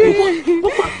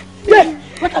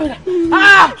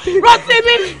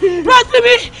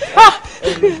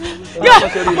yẹ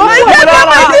ọ̀rẹ́ bá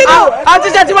máa dín nù. àti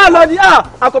iṣẹ́ tí wàá lọ ní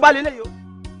àkọ́bá lélẹ̀ yìí.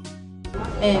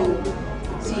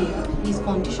 See, his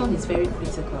condition is very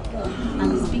critical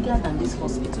and it's bigger than this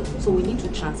hospital. So we need to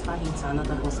transfer him to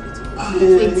another hospital.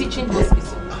 To a teaching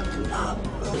hospital.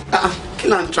 Kí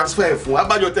là ń transfer fún?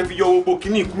 Abájọ tẹ́ fi yọ owó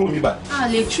kíní kúrò mi bá. A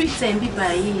lè treat ẹ̀ ń bíbá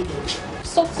yìí.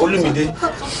 Olúmídé.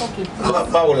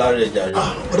 Báwo la rẹ̀ jàre?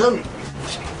 Bọ̀dá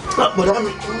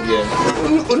mi.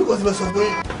 Oníkọ̀ ti bẹ sọ pé.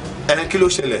 Kí ló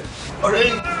ṣẹlẹ̀? Ọ̀rẹ́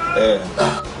yìí.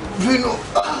 Bruno.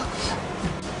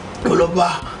 Mo lọ bá.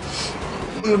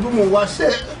 Mo lọ bí mo wá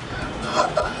ṣẹ́.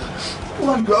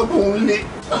 Wọ́n á dùn àbòhùn lé.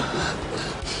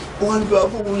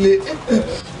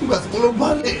 Nígbà tí mo lọ bá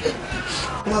lé.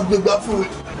 Wọ́n á gbégbá fún mi.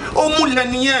 Ó múlẹ̀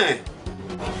nìyẹn.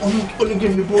 Ó ní kí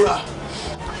n fi búra.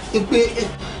 Pé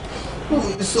mo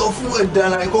sọ fún ẹ̀dá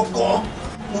ara ìkọ̀kọ̀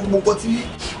gbogbo nǹkan tí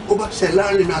ó bá ṣẹ̀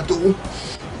láàrin mi àtòun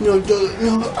ní ọjọ́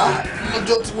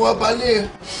tí wọ́n bá lé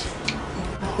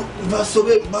bá sọ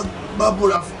bẹ́ẹ̀ bá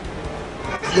búra fún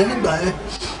ẹ̀ nígbà yẹn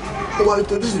ó wá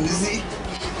introduce mi sí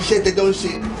iṣẹ́ tẹ́jọ́ ń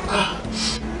ṣe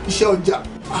iṣẹ́ ọjà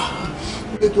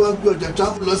ilé tó wá gbé ọjà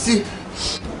travel lọ sí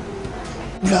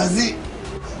Brazil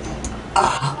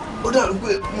ó dàbí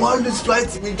pé wọ́n á lè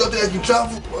flight mi jọ́ tó yẹ kí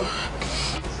travel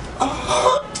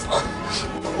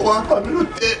wọ́n á pàmí ló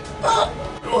tẹ́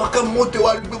wọ́n ká mọ́tẹ́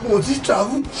wá rí pé mo ti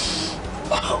travel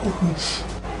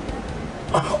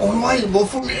ọ̀run wá yìnbọn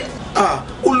fún mi.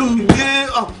 Olúmídé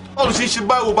ọ̀run ṣe ṣe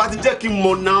báyìí ò bá ti jẹ́ kí n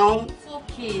mọ̀ náà. It's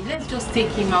okay, let's just take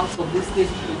him out of this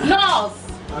place. Nurse!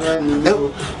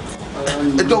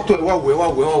 Dókítà ẹ wá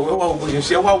wò bó ṣe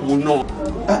ṣe ẹ wá wò náà.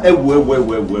 Ẹ wò.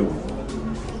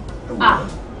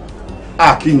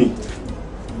 Kí ni?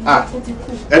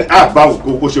 Báwo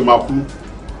kó ṣe máa kú?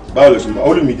 Báwo lè ṣe máa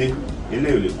Olúmídé?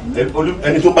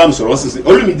 Ẹni tó bá mi sọ̀rọ̀ sísè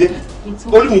Olúmídé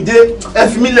ẹ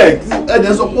fi mí lẹ̀ ẹ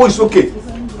dẹ̀ sọ pé ó ìsókè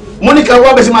mo ní kí ẹ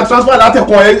wá bẹ ṣe máa transfer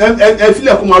látẹ̀kọ́ ẹ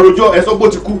filẹ̀ kó máa rojọ́ ẹ sọ pé ó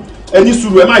ti kú ẹ ní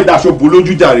sùúrù ẹ má ìdaṣọ bò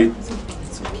lójú jàre.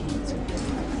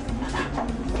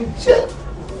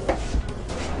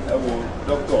 Ẹ wo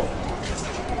dókítà.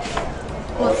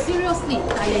 But seriously,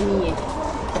 alẹ́ nìyẹn.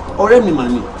 Ọ̀rẹ́ mi mà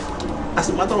ní as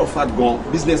a matter of fact gan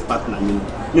business partner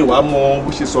mi wàá mọ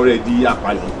bó ṣe sọ̀rọ̀ ẹ̀ di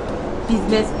apààyàn.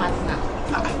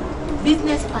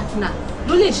 Business partner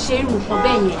ló lè ṣe irú nǹkan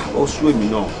bẹ́ẹ̀ yẹn. Ó sú èmi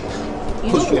náà.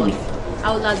 You know what? I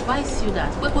will advise you that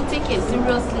we could take it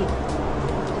seriously.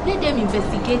 Let them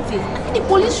investigate it. I think the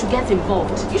police should get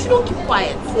involved. You shouldn't keep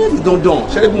quiet. Dandan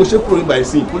ṣe é bí mo ṣe kúrò nígbà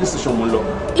ìsìn police station mo lọ.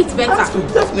 It's better.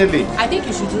 Definitely. I think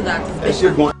you should do that. It's better.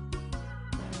 Ẹ ṣe gan.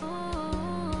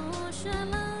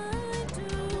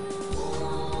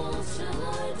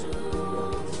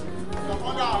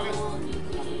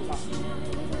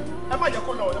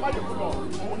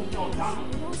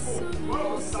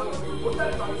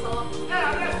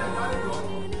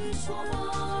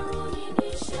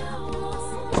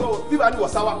 Bíbá ni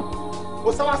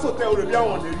Wọ̀sáwá sòtẹ́ orè bí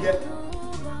àwọn ọ̀nà rí ẹ.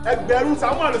 Ẹgbẹ̀rún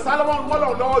Samuel Salomon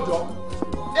mọ́lọ̀ lọ́wọ́ jọ.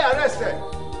 Arrest ẹ̀.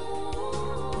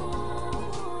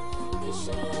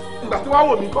 Ìgbà tó wá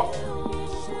wò mí kọ́.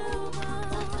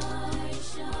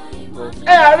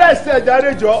 Arrest ẹ̀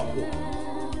jàre jọ.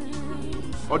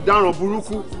 Ọ̀daràn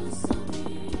burúkú.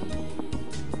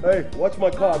 Hey, watch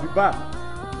my car, I'll be back.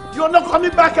 You're not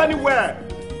coming back anywhere.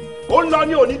 Ó ń lọ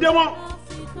ní òní dé mọ́.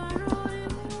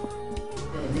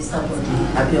 Mr.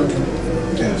 Abiodun.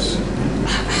 Yes.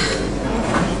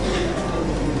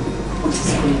 What is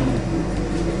going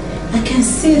on? I can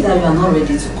see that you are not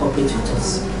ready to cooperate with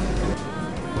us.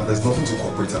 But there's nothing to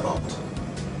cooperate about.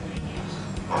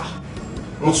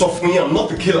 I'm not fún yín, I'm not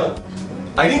the killer.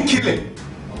 I didn't kill him.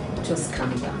 Just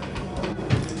calm down.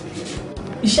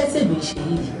 Iṣẹ́ tí èmi ń ṣe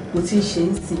yìí, mo ti ń ṣe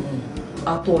ń sìn yìí,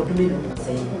 a tó ọdún mélòó kan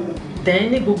sẹ́yìn.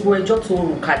 Then ní gbogbo ẹjọ́ tó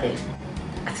rò kalẹ̀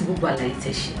àti gbogbo àlàyé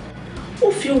tẹ́ ṣe. Ó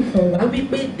fi hàn wá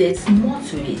wípé there's more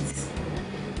to it.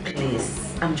 Please,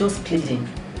 I'm just pleading.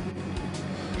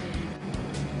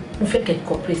 Mo fẹ́ kẹ́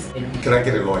cooperate pẹ̀lú mi. Can I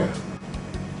get a lawyer?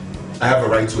 I have a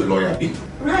right to a lawyer.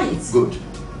 Right. Good.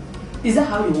 Is that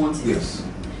how you want it? Yes.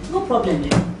 No problem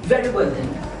then. Very well then.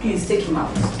 Please take him out.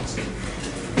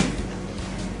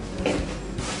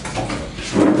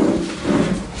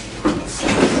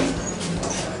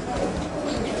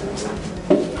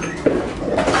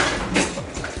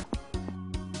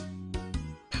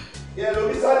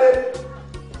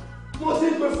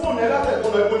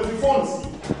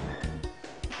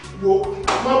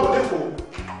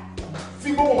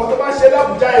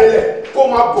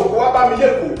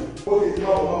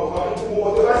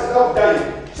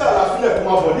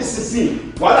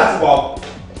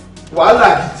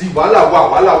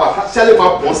 wàhálà wà ṣẹlẹ̀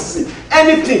máa pọ̀ sí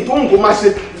anything tó ń kó máa ṣe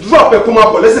drop ẹ̀ kó máa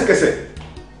bọ̀ lẹ́sẹ̀kẹsẹ̀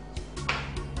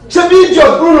ṣé bí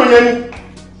idiot Bruno yẹn ni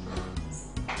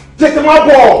tètè máa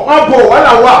bọ̀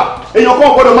wàhálà wà èèyàn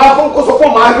kan gbọ́dọ̀ máa fún kó sọ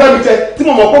fún màá rẹ́ mi jẹ tí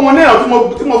mo mọ̀ pé mo náírà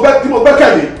tí mo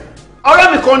gbẹ́kẹ̀lé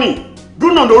ọ̀rẹ́ mi kan ni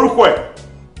Bruno lórúkọ ẹ̀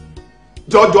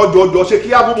jọ ṣe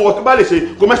kí abúmọ̀ tó bá lè ṣe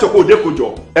kó mẹ́sàn kó o dé kó jọ.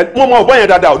 mo mọ ọ̀bọ̀n yẹn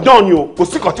dáadáa ọ̀dán ni o kò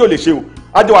sí kan tí ò lè ṣe o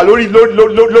a jọ wà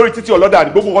lórí títí ọlọ́dà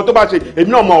ní gbogbo nǹkan tó bá ṣe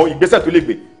èmi náà mọ ìgbésẹ̀ tó lè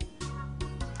gbé.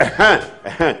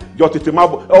 jọ tètè máa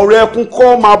bọ̀ ọ̀rọ̀ ẹkún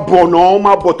kọ́ máa bọ̀ náà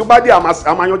máa bọ̀ tó bá dé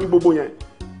àmà yanjú gbogbo yẹn.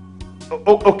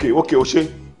 ok o ṣe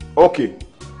ok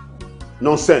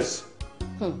nonsense.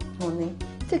 Honey,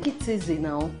 take it easy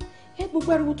now.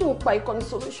 Gbogbo ariwo tó ń pa ikọ̀ ní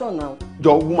solution now.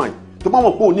 Jọ woman tó bá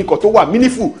mọ̀ pé òní nǹkan tó wà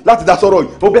meaningful láti dá sọ́rọ̀ yìí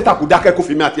ó bẹ́tà kó dákẹ́ kó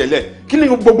fi mi àti ẹ̀lẹ́ kí ni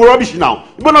gbogbo rubbish náà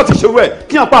ìbọn náà ti ṣerú ẹ̀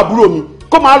kí hàn pa àbúrò mi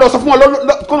kó máa lọ sọ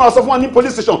fún wọn ní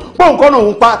police station pé òun kọ́ náà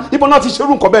òun pa ìbọn náà ti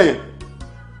ṣerú nǹkan bẹ́ẹ̀ yẹn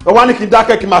ọwọ́ ní kí n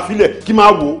dákẹ́ kí n máa filẹ̀ kí n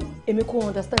máa wò ó. Èmi kò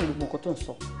understand gbogbo nǹkan tó ń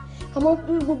sọ àmọ́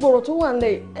gbogbo ọ̀rọ̀ tó wà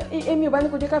nílẹ̀ èmi ò bá ní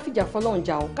kó jẹ́ ká fìjà fọlọ́run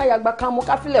jà ó káyà gba ká mú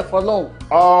ká filẹ̀ fọlọ́run.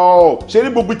 Ṣé ní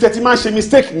gbogbo ìtẹ́ tí máa ń ṣe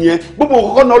mistake nìyẹn gbogbo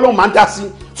nǹkan náà Ọlọ́run máa ń dá sí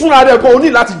fúnra rẹ̀ gan o ní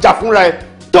láti jà fúnra ẹ̀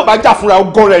tó bá jà fúnra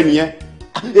ọgọ́ rẹ̀ nìyẹn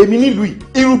èmi nílùú yìí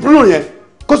irú BRUNO yẹn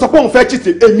kó sọ pé òun fẹ́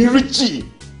chìtì èmi ríchì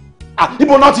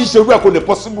ibo náà ti ṣerú ẹ̀ kò lè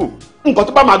possible nǹkan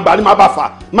tó bá máa gbà ní máa bá fà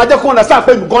máa jẹ́ kó wọn lọ sáà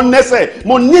pé nǹkan nẹ́sẹ̀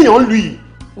mo níyàn lù yìí.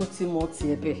 mo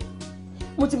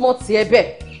ti mọ tiẹ̀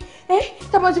bẹ́ẹ̀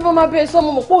tábà tí mo máa bẹ̀rẹ̀ sọ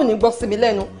mo mọ̀ pé ò ní gbọ́ sí mi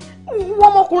lẹ́nu wọ́n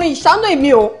ọmọkùnrin ìṣàánú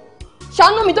èmi o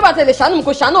ṣàánú mi tó bá tẹ̀lé ṣàánú mi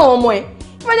kò ṣàánú àwọn ọmọ ẹ̀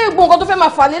ìfẹ́lẹ́ gbogbo nǹkan tó fẹ́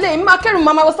máa fà lélẹ̀ mi máa kẹ́rù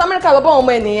máa lọ sí Amẹ́ríkà lọ bá àwọn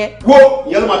ọmọ ẹ̀ nìyẹn. wo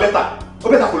ìyẹn ló máa bẹ́tà ó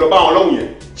bẹ́tà kò lọ bá àwọn ọlọ́run yẹn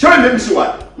ṣé ó lè mi ṣe wà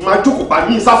máa jókòó pa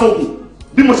ní sáfògùn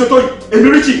bí mo ṣe tó èmi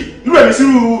ríchì irú èmi sí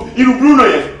irú BRUNO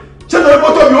yẹn ṣé tó lè kó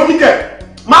tóbi ó ní kẹ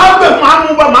máa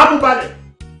mú balẹ̀.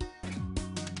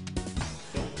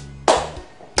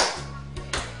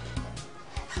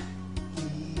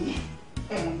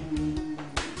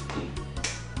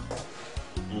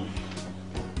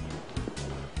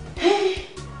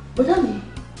 bọ́dá mi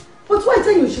ó tún wá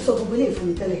ìtẹ́yìn òṣìṣẹ́ sọ gbogbo ilé ìfún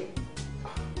mi tẹ́lẹ̀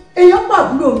èèyàn pa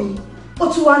àbúrò mi ó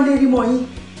tún wá ń lérí mọ́ yín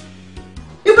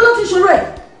ibi ló ti ṣòro ẹ̀.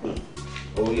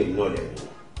 orí èmi náà lẹ́nu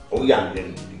orí àmì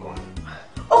lẹ́nu gidi gan.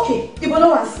 ok ibo ló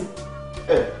wà sí.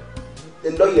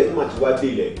 lọ́yẹ̀ tó máa ti wá dé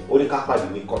ilẹ̀ ó ní ká pàdé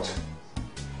ní court.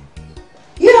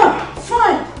 yeah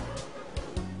fine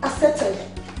accepted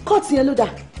court yẹn ló dà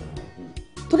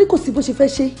torí kò sí bó ṣe fẹ́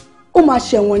ṣe ó máa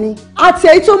ṣẹ̀wọ̀n ni àti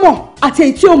èyí tó mọ̀ àti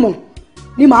èyí tí ò mọ̀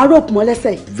ni màá rope mọ́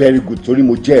lẹ́sẹ̀. very good torí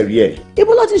mo jẹ́rìí ẹ̀.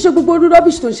 ibo ló ti ṣe gbogbo orú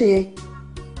rubbish tó ń ṣe yẹn.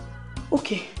 ok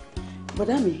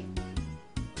bọ̀dá mi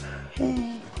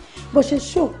bó ṣe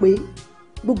ṣó pé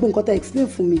gbogbo nǹkan tá explain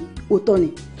fún mi òótọ́ ni.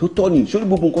 tó tọ́ ni sórí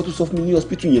gbogbo nǹkan tó sọ fún mi ní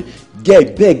hospital yẹn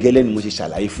gẹ́ẹ̀ bẹ́ẹ̀ gẹ́lẹ́ ni mo ṣe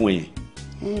ṣàlàyé fún ẹ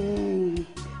yẹn.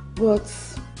 but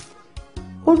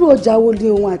orú ọjà wo ni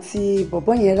òun àti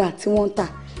bọ̀bọ́ yẹn rà tí wọ́n ń tà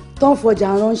tó ń fọjà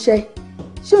ránṣẹ́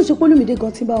ṣé o ṣe pé Olúmídé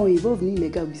gan tí bá wọn involve ní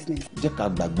illegal business. jẹ́ ká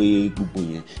gbàgbé gbogbo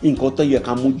yẹn nǹkan tó yẹ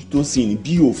ká mójútó sí ni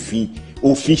bí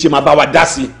òfin ṣe máa bá wa dá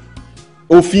sí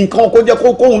òfin kan kó jẹ́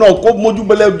kóhun náà kó mójú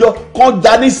bẹ́lẹ̀ ọjọ́ kan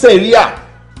dá ní sẹ̀ríà.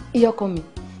 ìyọkọ mi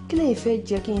kí lẹ́yìn fẹ́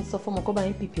jẹ́ kí n sọ fọmọ kọ́ bá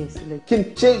yín pípẹ́ sílẹ̀.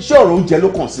 ṣé ọ̀rọ̀ oúnjẹ ló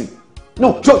kàn sí no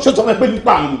ṣé sọ fún ẹ pé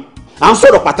nípa àrùn à ń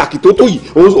sọ̀rọ̀ pàtàkì tó yìí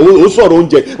òun sọ̀rọ̀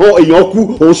oúnjẹ èèyàn kú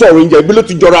òun sọ̀rọ̀ oúnjẹ bí ló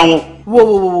ti jọra wọn.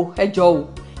 wo ẹ jọ o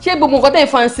ṣé gbogbo nǹkan tẹ́ ń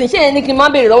fa ǹsìn ṣé ẹni kí n má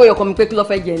béèrè lọ́wọ́ ìyọkọ mi pé kí ló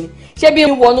fẹ́ jẹ ni ṣé bí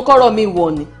wọnú kọ́rọ̀ mi wọ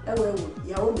ni. ẹ wo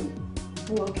ìyàwó mi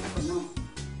fún wọn kí fún náà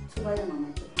tó bá yẹ màmá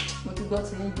jẹ. mo ti gbọ́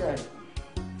ti yín jà rẹ̀.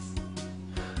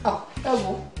 ẹ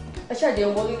wo ẹ ṣàjẹ́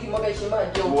wọlé kí n mọ́ bẹ́ẹ̀ ṣe máa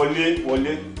jẹun.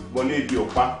 wọlé ibi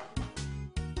ọ̀pá.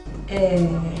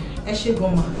 ẹ ṣé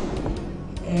gan ma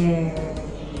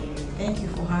thank you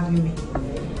for having me.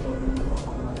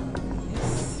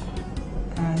 Yes,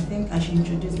 I think I should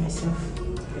introduce myself.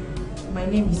 My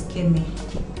name is Kemi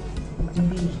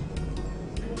Ogungbe,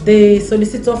 the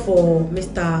solicitor for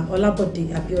Mr. Olabode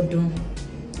Abiodun.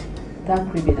 That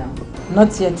criminal?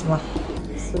 Not yet, ma.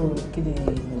 So, kí ni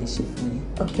mo lè ṣe fún yín?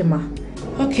 Okay, ma.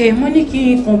 Okay, mo ní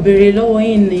kí n kàn béèrè lọ́wọ́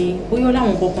yín ni bóyá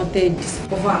láwọn kankan tẹ́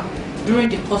discover during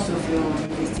the course of your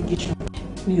investigation.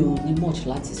 Mi ò ní much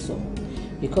láti sọ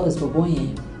because bọ̀bọ́ yẹn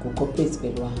kò cooperate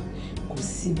pẹ̀lú wa, kò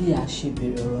sí bí a ṣe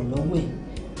béèrè ọ̀rọ̀ lọ́wọ́ ẹ̀,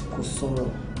 kò sọ̀rọ̀.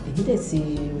 Èyí dẹ̀ ti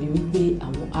rí wípé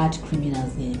àwọn hard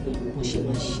criminals yẹn wọ́n ṣe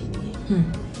máa ṣe nìyẹn.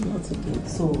 Not okay.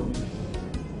 So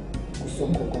kò sọ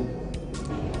kankan.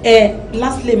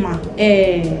 Lastly ma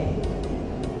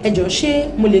ẹ jọ̀ọ́ ṣé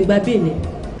mo lè gba béèlì?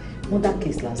 Murder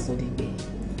case la sọ de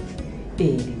pé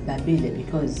lè gba béèlì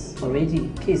because already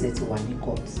case ẹ ti wà ní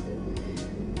court.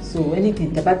 So anything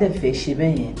tẹ́ bá dẹ̀ fẹ́ ṣe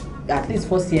bẹ́ẹ̀ yẹn at least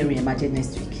first hearing ẹ máa jẹ́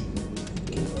next week.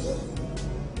 Okay.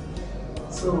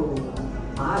 So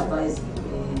my advice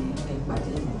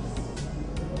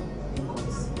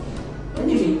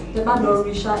anyway, the man don't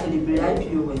reach out and the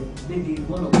IPO maybe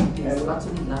one of the days but to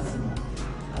the last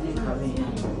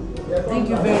Thank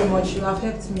you very much. You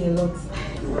affect me a lot.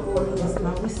 Yes,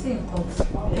 ma'am. We stay in court.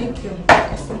 Thank you.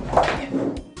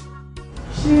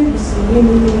 Ṣé ìsìnkú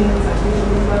ní tàbí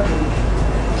onígbàgbọ́?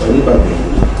 Onígbàgbọ́.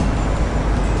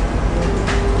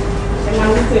 Ẹ máa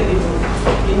ń tẹ̀lé mi,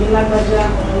 èmi lágbájá,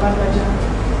 ọmọ lágbájá.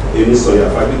 Èmi Sọ̀yà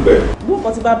Fádípẹ̀. Bó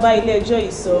nǹkan tí bá bá ilé ẹjọ́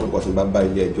yìí sọ. Nǹkan tí bá bá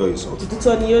ilé ẹjọ́ yìí sọ.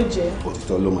 Òtítọ́ ni yóò jẹ́.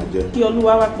 Òtítọ́ ló máa jẹ́. Kí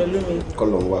Olúwa wà pẹ̀lú mi.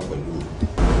 K'Ọlọ́run wà pẹ̀lú mi.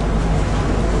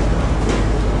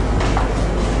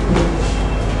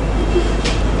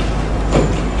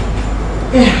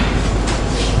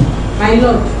 My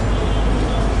lord,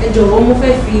 ẹ jọ̀wọ́ mo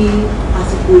fẹ́ fi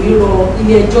àsìkò yìí rọ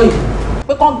ilé ẹjọ́ yìí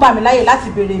pé kán gbà mí láyè láti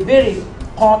béèrè ìbéèrè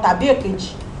kan tàbí èkejì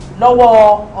lọ́wọ́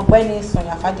ọ̀gbẹ́ni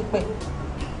Sọ̀yà Fádípẹ̀.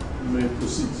 May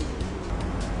proceed.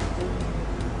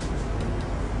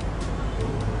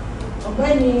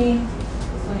 Ọ̀gbẹ́ni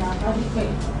Sọ̀yà Fádípẹ̀,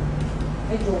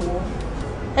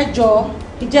 ẹ jọ̀ọ́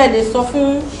ìjẹ́ ẹ lè sọ fún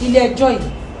ilé ẹjọ́ yìí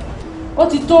ó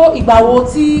ti tó ìgbà wo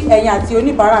tí ẹ̀yin àti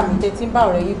oníbàárà mi tẹ́ ti ń bá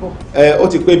ọ̀rẹ́ yín bọ̀. Ó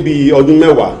ti pé bíi ọdún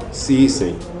 10 sí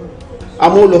ìsìn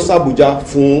àmọ́ ó lọ sí Àbújá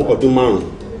fún ọdún 5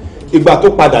 ìgbà tó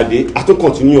padà dé a tún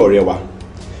kọ̀ntínú ọ̀rẹ́ wa.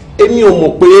 Èmi ò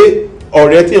mọ̀ pé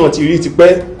ọ̀rẹ́ tí èèyàn ti rí ti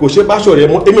pẹ́ kò ṣe bá ṣọ̀rẹ́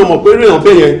mọ́. Èmi ò mọ̀ pé ríran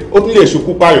bẹ́ẹ̀ yẹn ó tún lè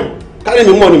ṣekú pààyàn kálẹ̀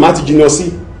mi mọ̀ ni màá ti jìnnà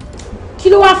sí. Kí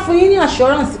ló wá fún yín ní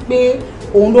assurance pé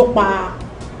òun ló pa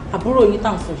àbúrò yín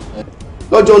tàn sọ?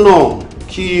 Lọ́jọ́ náà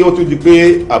kí ó tún di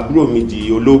pé àbúrò mi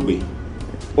di olóògbé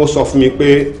ó sọ fún mi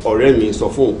pé ọ̀rẹ́ mi sọ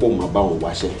fún òun pé òun máa bá òun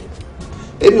wáṣẹ́.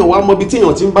 Èmi ò wá mọ ibi tí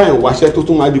èèyàn ti ń bá èèyàn wáṣẹ́ tó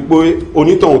tún máa di pé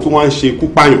onítọ̀hún tó wá ń ṣe ikú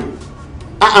pààyàn.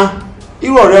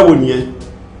 Irú ọ̀rẹ́ wo nìyẹn?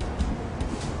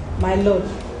 My lord,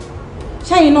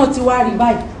 ṣẹ́yìn náà ti wá rí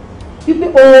báyìí wípé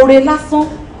oore lásán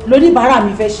lóníbàárà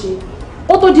mi fẹ́ ṣe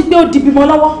ó tó di pé ó di bímọ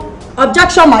lọ́wọ́.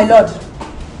 Objection, my lord.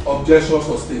 Objection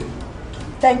sustained.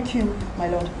 Thank you, my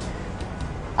lord.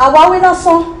 Àwáwí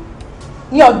lásán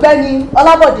ni ọ̀gbẹ́ni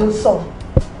Ọlábọ̀dé ń sọ.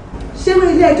 Ṣé wọ́n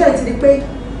ilé ẹjọ́ ti rí pé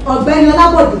ọ̀gbẹ́ni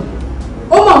Ọlábọ̀dé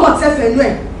ó mọ̀ọ́mọ̀ tẹ́fẹ̀ẹ́ nú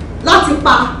ẹ̀ láti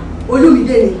pa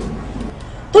Olúmídé ni?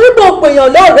 Torí pé o pèèyàn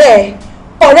lọ́rẹ̀ẹ́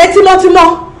ọ̀rẹ́ tímọ́tímọ́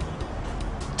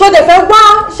tó dẹ̀ fẹ́ wá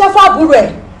ṣẹ́fàbúrò ẹ̀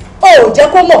o ò jẹ́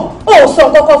kó mọ̀ o ò sọ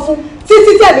nǹkan kan fún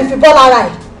títí tẹ̀mí fi bọ́ lára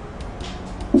ẹ̀.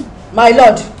 My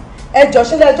lord, ẹ jọ̀ọ́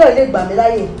ṣé lẹ́jọ́ ilé ìgbà mi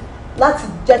láyè láti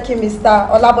jẹ́ kí Mr.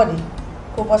 Ọlábọ̀dé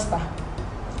kó bọ́sítà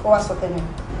kó wá sọ tẹ́lẹ̀.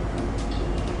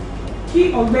 Kí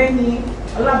ọ̀gbẹ́ni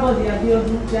Ọlábọ̀dé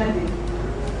Abíọ́dún jáde.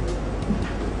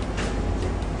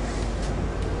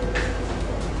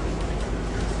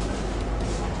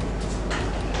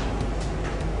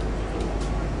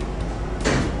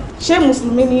 Ṣé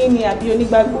Mùsùlùmí ni yín ni àbí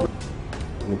onígbàgbọ́?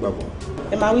 Onígbàgbọ́.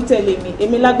 Ẹ máa wí tẹ̀lé mi,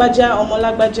 èmi lágbájá ọmọ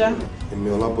lágbájá. Èmi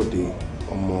Ọlábọ̀dé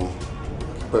ọmọ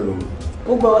pẹ̀lú mi.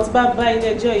 Gbogbo ọ̀rọ̀ tí bá bá ilé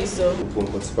ẹjọ́ yìí sọ. Gbogbo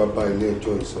nǹkan tí bá bá ilé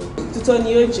ẹjọ́ yìí sọ. Òtítọ́ ni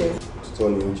yóò jẹ́. Òtítọ́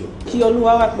ni yóò jẹ́. Kí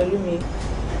Olúwa wà pẹ̀lú mi.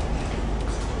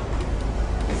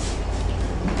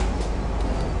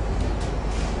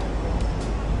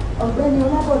 Ọ̀gbẹ́ni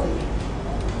Ọlábọ̀dé,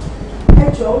 ẹ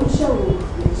jọ̀ọ́ oníṣẹ́ wo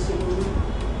lè ṣe lórí?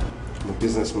 I'm a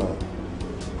businessman.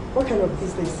 What kind of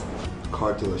business?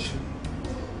 Car dealership.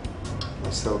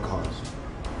 I sell cars.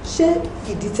 Ṣé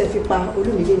ìdí tẹ́ fi pa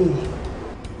Olúmídé nìyẹn?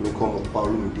 Mi kọ́ mo pa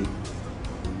Olúmídé.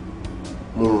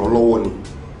 Mo ràn án lọ́wọ́ ni.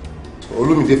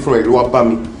 Olúmídé fúnra ẹ̀ ló wá bá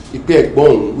mi. Ìpè ẹ̀gbọ́n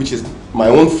òun, which is my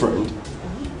own friend.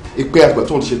 Ìpè àgbà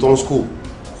tó ń ṣe tán school.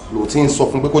 Lòun ti ń sọ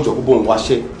fún pé kó jọ kó bóun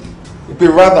wáṣẹ́. Ìpè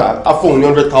rather á fóun ní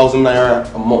 100,000 naira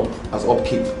a month as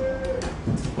upkeep.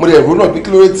 Mo lè rò náà pé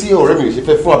kí ló dé tí ọ̀rẹ́ mi lè ṣe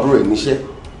fẹ́ fún àbúrò ẹ̀ níṣẹ́.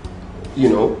 You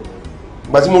know,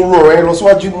 ìgbà tí mo rú ọ̀rọ̀ ẹ lọ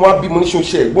síwájú mo wá bí mo ní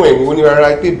ṣoṣẹ́ ẹ̀gbọ́n ẹ̀ ni ó ní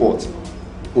rárá pé but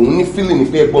òun ní feeling ni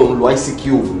pé ẹ̀gbọ́n òun lo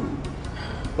ICQ òun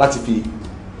láti fi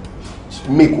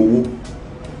make owó.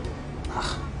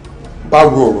 Bá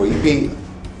rú ọ̀rọ̀ yìí pé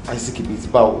ICQ bíi ti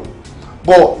bá o.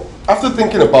 But after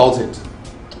thinking about it,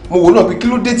 mo wò náà pé kí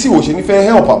ló dé tí òun ṣe ní fẹ́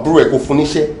help àbúrò ẹ̀ kó fún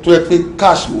níṣẹ́ tó yẹ pé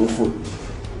cash lòun fún.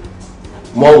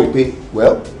 Mo wí pé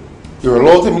well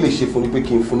ìrànlọ́wọ́ tèmi lè ṣe fún ni pé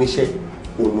kí n fún níṣẹ́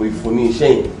òun ló fún ní iṣẹ́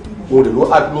yẹn. Òun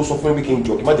ló sọ fún mi kí n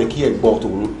jọ kí má jẹ́ kí ẹ̀gbọ́n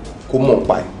tòun kó mọ̀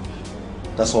pa ẹ̀.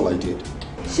 That's all I did.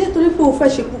 Ṣé torí pé o fẹ́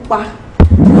ṣekú pa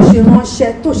ló ṣe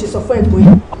ránṣẹ́ tó ṣe sọ fún ẹ̀gbọ́n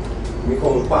yìí? Mi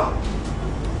kọ́ mo pa.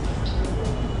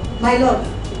 My lord,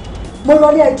 mo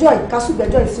lọ rí ẹjọ́ yìí ká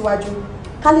ṣùgbẹ́jọ́ yìí síwájú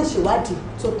ká lè ṣèwádìí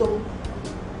tó tó.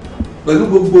 Pẹ̀lú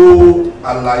gbogbo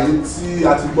àlàyé tí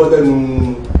a ti gbọ́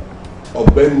lẹ́nu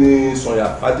ọ̀gbẹ́ni Sọ̀yà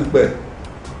Fádípẹ̀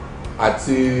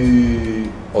àti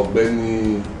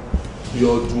ọ̀gbẹ́ni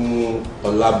Bíọ́dún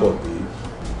Ọlábọ̀dé,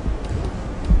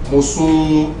 mo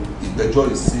sún ìgbẹ́jọ́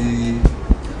yìí sí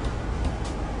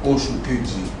oṣù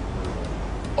kejì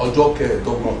ọjọ́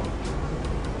 25.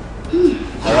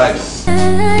 Alright.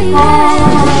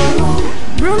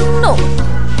 Bruno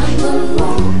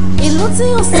ìlú tí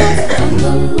ó sọ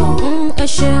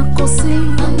ẹ̀ṣẹ̀ kò sí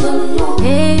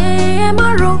ẹ má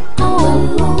ro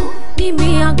níbi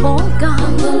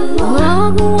àgbọ̀ngàn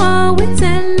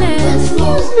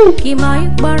kì máa ń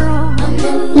parọ́.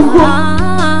 Ìwọ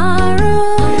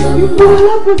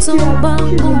alábòsí tó bá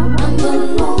mọ́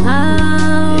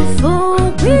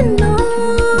àfọ̀bínà.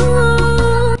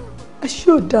 Àṣé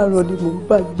ọ̀daràn ni mò ń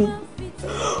bá gbé,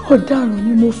 ọ̀daràn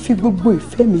ni mo fi gbogbo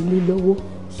ìfẹ́ mi lé lọ́wọ́,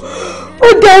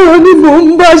 ọ̀daràn ni mò ń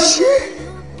bá ṣe.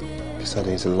 Besides,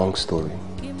 it's a long story.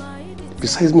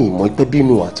 Besides, me, mo ipe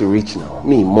bínú àti rich now.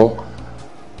 Me, mo.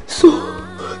 So,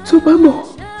 tó bá mọ̀,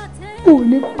 mo ò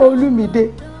ní pa Olúmídé.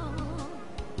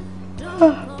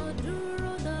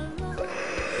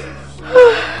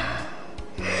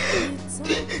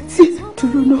 Tí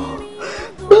dúró náà,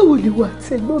 báwo ni wà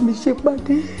tẹ̀gbọ́n mi ṣe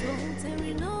pàdé?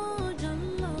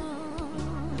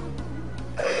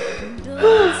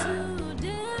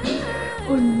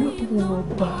 Ọlọ́run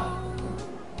ọba,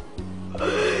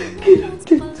 kí ló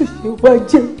dé tó ṣe wá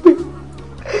jẹ́ pé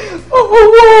owó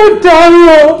ọ̀daràn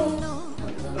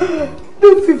ló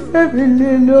fi fẹ́ mi lé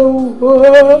lọ́wọ́?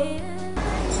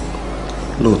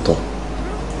 Lóòótọ́,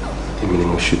 èmi ni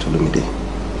mo ṣètò Olúmídé.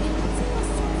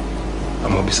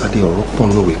 Àmọ́ Bísádé ọ̀rọ̀ pọ̀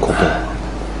lówe kọ́bọ̀.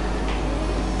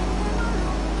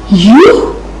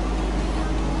 You?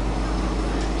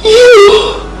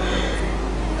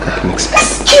 That makes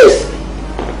sense. Excuse me.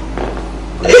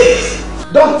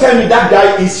 Don't tell me that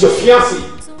guy is your fiancé.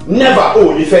 Never,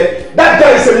 oh, Ife. That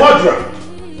guy is a murderer.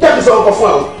 That is all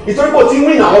confirmed. It's only about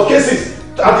win our cases.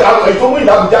 I don't win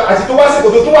that. I see to wá sí kò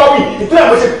tó wá win. It's not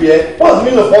much pay. What's the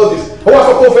meaning of all this? Ó wá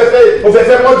sọ pé ó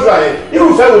fẹ́ murderer ẹ̀.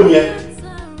 Irúfẹ́ wo ni ẹ?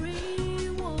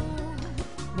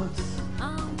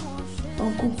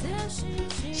 Uncle,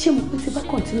 ṣé mo pé tí bá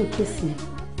continue kéèsì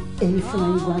ẹ̀yin fúnra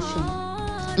yín wá ṣe?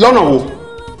 Lọ́nà wo?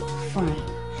 Fine.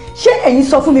 Ṣé ẹ̀yin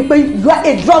sọ fún mi pé you are a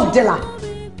drug dealer?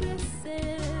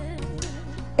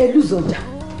 Ẹ lose ọjà,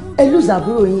 ẹ lose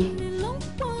àbúrò yín.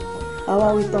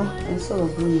 Àwa wí tán, ẹ sọ̀rọ̀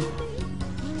Bruno.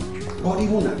 Bọ́dí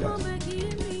wù nàgbà.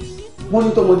 Wọ́n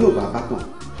ní tọmọdé ò bá bá tán.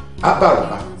 Á bá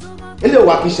rọ̀bá. Eléyìí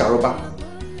wà kí n ṣàrọ̀bá.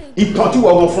 Ìtàn tí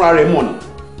wọ́n fúnra rẹ̀ mọ̀ ni.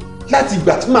 Láti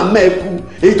ìgbà tí màmá ẹ kú,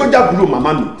 èyí tó jábùrò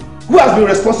màmá mi. Who has been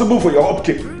responsible for your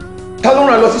upkeep? Ta ló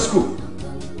rán ẹ lọ sí school?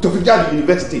 Tó fi jáde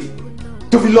university?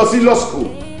 Tó fi lọ sí law school?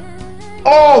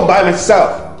 All by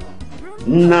myself.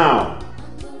 Now,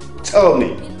 tell me,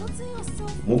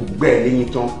 mo gbẹ́ ẹ lẹ́yìn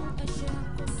tán,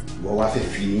 wọ́n wá fẹ́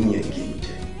fi eyín ẹ̀ gé mi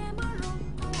jẹ.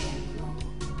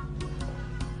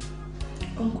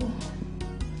 Uncle,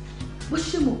 bó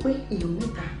ṣe mọ̀ pé èèyàn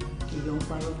mẹ́ta èèyàn ń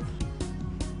parọ́.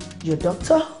 Your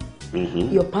doctor,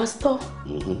 your pastor,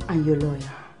 and your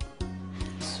lawyer.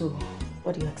 So,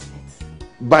 what do you expect?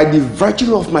 By the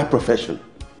virtue of my profession,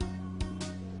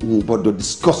 but to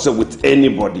discuss it with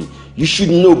anybody, you should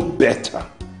know better.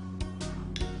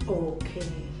 Okay.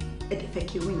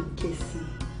 Edifeki win, Casey.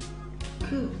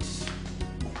 Good.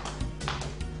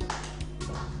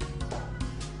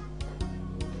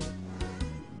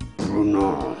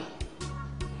 Bruno.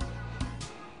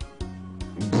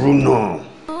 Bruno.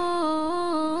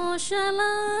 What shall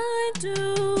I do?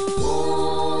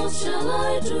 What shall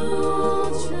I do?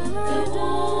 Èwo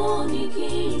ni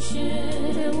kí n ṣe?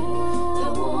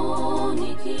 Èwo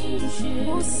ni kí n ṣe?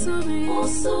 Ó sú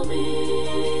mi.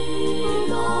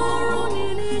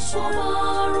 Ọba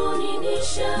rán ni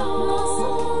níṣẹ́ o.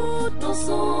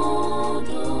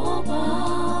 Lọ́sọ̀dọ̀ ọba.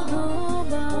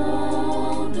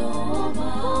 Ọ̀dọ̀ ọba.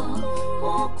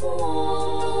 Ọkùn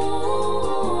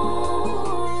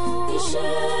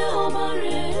iṣẹ́ ọba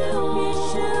rẹ̀ o.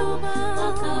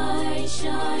 Kàkà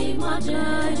ìṣàìmájẹ́.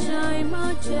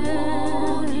 Èwo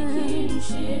ni kí n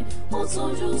ṣe? Ó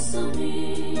tójú sú mi.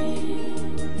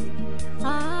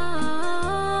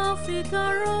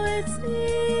 Àfikàró etí,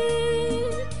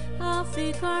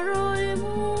 àfikàró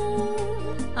imú,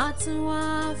 àtúwà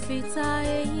fìtà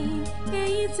èyí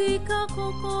tí ká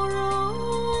kòkòrò.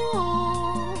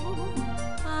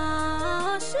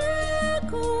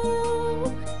 Àṣekù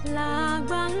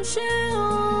làgbà ń ṣe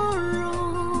ọ̀rọ̀.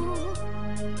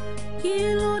 Kí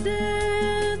ló dé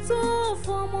tó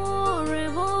fọmọ rẹ̀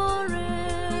bọ́rẹ̀?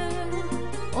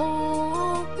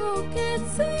 Òkú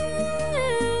kìtì,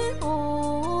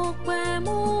 òpẹ́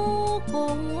mú kò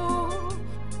wọ́n,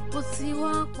 ó ti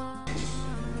wá pa.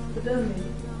 Bọ́dá mi,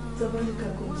 tábà ní ká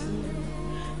continue.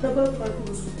 Tábà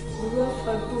fagbó, òwúrọ̀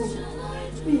fagbó.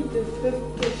 Mi ìtẹ̀fẹ́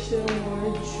kẹ̀ṣẹ̀ wọn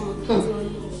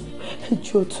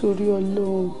ẹjọ́ torí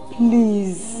Ọlọ́run.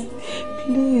 Please,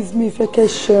 mi ìfẹ́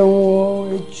kẹ̀ṣẹ̀ wọn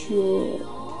ẹjọ́.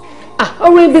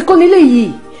 Ọ̀rọ̀ ibi kan nílé yìí,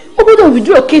 ó gbọ́dọ̀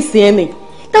withdraw kéèsì ẹ̀ ni.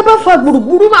 Tá bá fa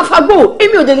gbùrùgbùrù máa fa gbò,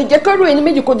 èmi ò dẹ̀ lè jẹ́ kẹ́rù ẹni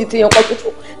méjì kó di tèèyàn kan ṣoṣo.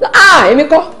 Èmi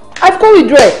kọ́, I've come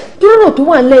withdraw ẹ̀. Dúró tó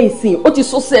wà lẹ́yìn sí i, ó ti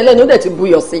sọ sí ẹ lẹ́nu, ó dẹ̀ ti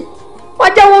buyọ̀ sí i. Wá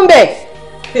jáwọ́ ń bẹ̀.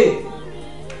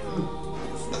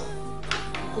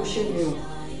 Kò ṣe mi o,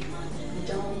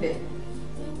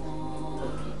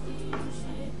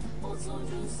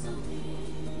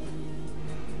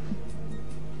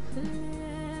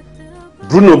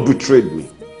 Bruno betrayed me.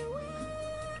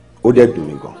 Ó dẹ̀ dùn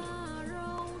mí gan.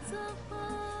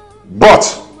 But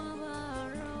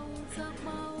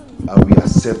I will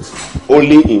accept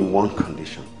only in one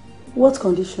condition. What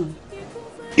condition?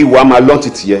 Ìwà máa lọ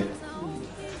títí ẹ.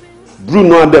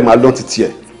 Bruno and them máa lọ títí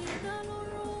ẹ.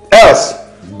 Else,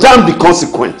 damn the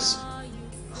consequence.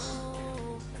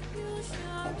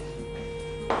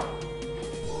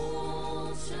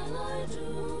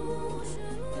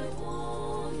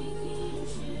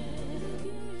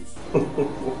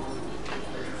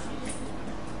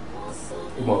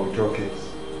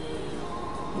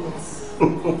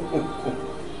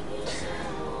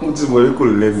 Mo ti mọ̀ pé kò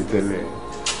lẹ́mi tẹ́lẹ̀.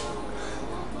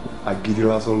 Àgídí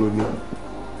lásán ló ní.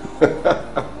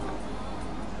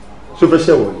 Ṣé o fẹ́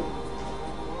ṣẹ̀wọ̀n ni?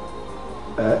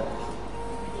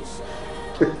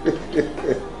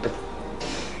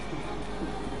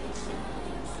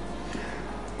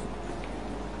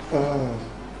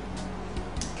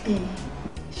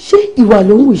 Ṣé ìwà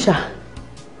ló ń wù ṣá?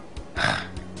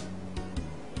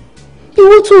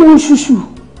 Ìwọ tó ń ṣuṣu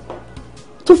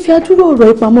tó fi adúrò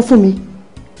ọ̀rọ̀ ìpamọ́ fún mi.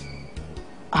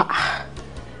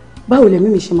 Báwo lẹ̀mí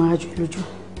mi ṣe máa jù lójú?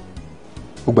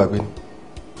 Ó gbàgbé ni.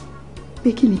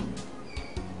 Pé kí ni?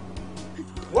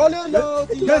 Wọlé lọ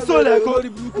ti gbé sólẹ̀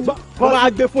kó máa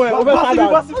gbé fún ẹ. O fẹ́ sálọ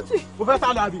àbí? O fẹ́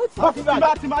sálọ àbí?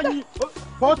 Bá ti máa yí.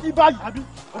 Bọ́sí báyìí àbí?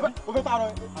 O fẹ́ sálọ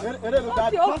eré ló dáa.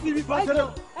 Bọ́sí bí bọ́sí eré.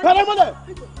 Fẹ́rẹ́ mọ́lẹ̀.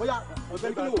 Bóyá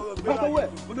ọ̀gbẹ́ni kí ló bá tó wẹ̀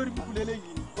olórí búkú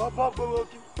lélẹ́yìí ni.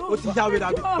 O ti yáwé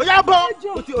dàbí. Bóyá bọ́.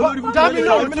 O ti olórí búkú lélẹ́yìí. Jáde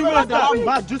náà ti wẹ̀ dáa.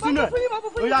 Má jù sínú ẹ̀.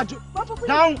 Bóyá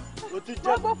dáhùn. O ti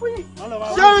jẹ́.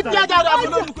 Ṣé o ti ẹja dàbí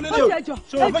olórí búkú lélẹ́yìí?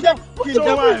 Ṣé o fẹ́ jẹ́ kí n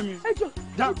jẹ́ wáyé mi?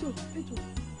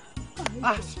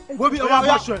 Wo bí ọba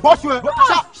bọ́ṣù ẹ̀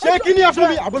ṣé kí ni ẹ fún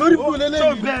mi àbọ̀lórí búrú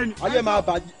lélẹ́yìn ayé máa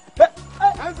bàjẹ́.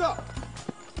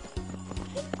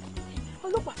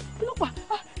 Ọlọ́pàá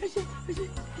ẹ ṣe.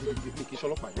 Kì í ṣe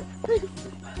ọlọ́pàá yẹn.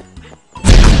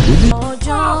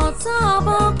 Ọjọ́ tá a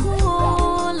bá kú ó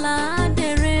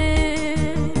ládèrè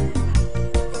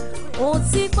ó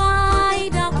ti pa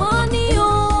ìdàpọ̀ ní ó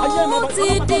ti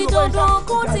di dandan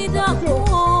kó ti dàkú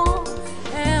ó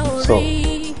ẹ ò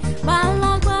rí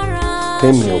balagbara.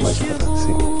 Tẹ́mi ọmọ ìṣẹ̀lẹ̀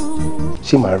sí mi,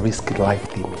 ṣé màá risk life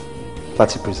tèmi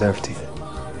láti preserve tèmi?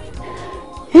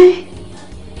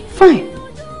 Fine,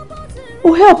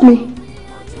 o help me.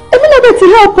 Èmi náà bẹ̀ ti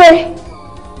help ẹ.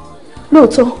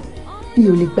 Lóòótọ́, mi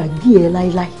ò lè gbàgbé ẹ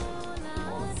láíláí.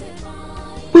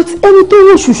 But ẹni tó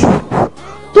wò ṣùṣù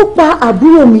tó pa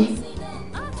àbúrò mi,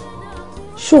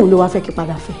 ṣóun ló wá fẹ́ kí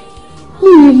padà fẹ́?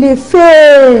 Mi ì lè fẹ́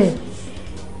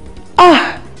ẹ.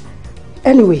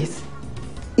 Anyways,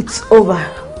 it's over.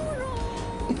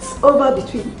 It's over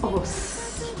between us.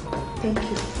 Thank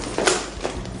you.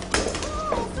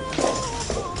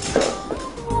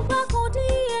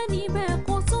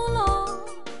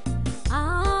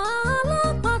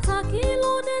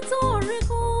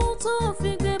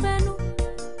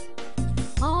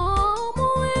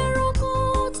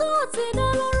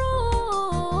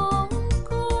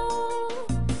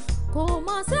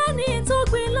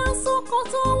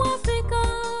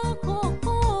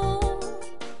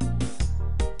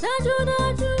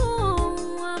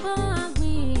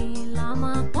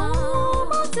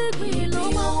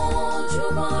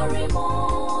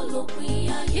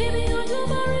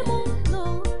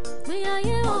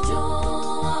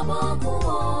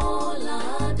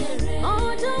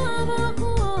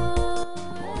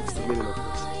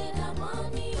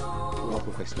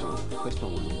 Question wo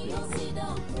ló ń bẹ̀rẹ̀?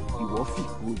 Ìwọ fi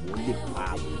ìlú ìwọ lè pa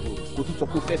àbúrò kó tún sọ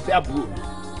pé fẹ́ fẹ́ àbúrò mi.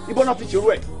 Ibo náà ti ṣerú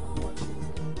ẹ̀?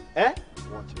 Ẹ́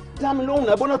dá mi lóhùn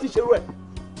náà, ibo náà ti ṣerú ẹ̀?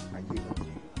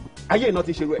 Ayé náà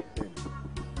ti ṣerú ẹ̀.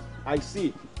 I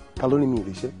see. Ta ló ní mi ò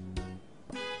lè ṣe?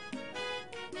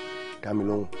 Dá mi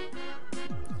lóhùn.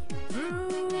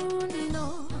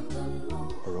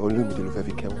 Ọ̀rọ̀ Olúmídé ló fẹ́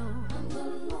fi kẹ́wọ̀n.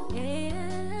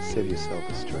 Save yourself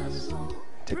the stress.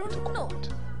 Take me to court.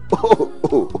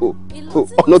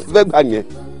 Ọ̀nà tó fẹ́ gbà nìyẹn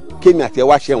kémi àti ẹ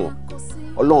wá ṣẹ̀wọ̀n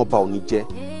Ọlọ́run ọba ò ní jẹ́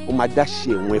ó máa dá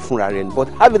ṣe ẹ̀wọ̀n ẹ fúnra rẹ̀ ni but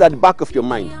have it at the back of your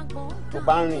mind tó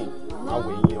bá rìn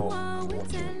àwọ̀ èèyàn ọ̀.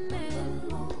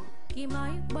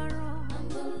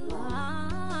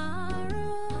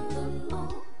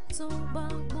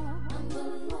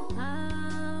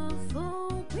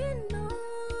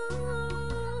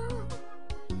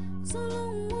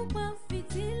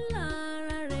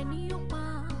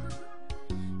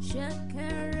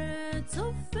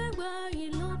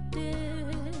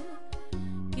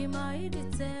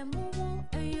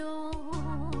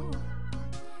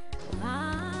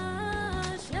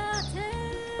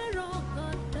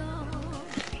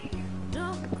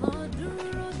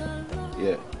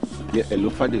 Hello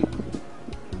Fade.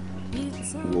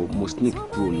 Wo mo sneak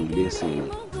kúrò ní ilé ẹ̀sìn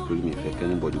torí mi fẹ́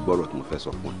anybody gbọ́rọ̀ tí mo fẹ́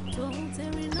sọ fún ẹ.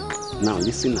 Now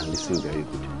listen and listen very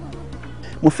good.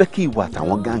 Mo fẹ́ kí ìwà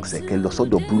àtàwọn gangs ẹ̀ kẹ́ lọ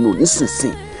sọ́dọ̀ Bruno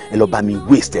nísinsìnyí ẹ lọ bá mi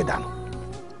waste ẹ̀ dànù.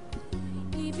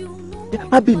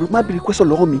 Má bèrè question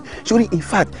lọ́wọ́ mi sórí in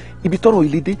fact ibi tọ́rọ̀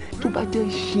ilé dé tó bá jẹ́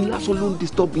ìṣin lásán ló ń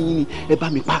disturb yín ni ẹ bá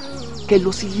mi pa kẹ́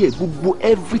lọ sí ilé ẹ̀ gbogbo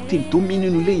everything tó mí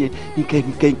nínú ilé yẹn ní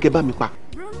kẹ́ bá mi pa.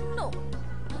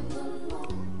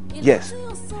 Yes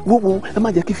wo ẹ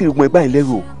má jẹ́ kí fìrìgbọ̀n ẹgbà yẹn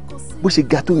lẹ́rù o bó ṣe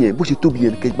ga tó yẹn bó ṣe tóbi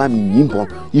yẹn kẹ́ bá mi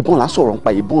ìbọn là ń sọ̀rọ̀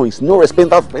nípa ìbọn is no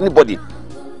respect of anybody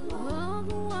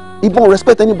ìbọn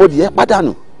respect anybody ẹ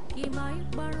pàdánù.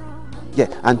 Yeah,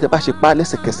 and tẹ́ bá ṣe pa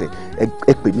lẹ́sẹ̀kẹsẹ̀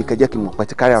ẹ pè mí kẹ́ jẹ́ kí n mọ̀ pé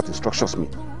ti carry out instructions mi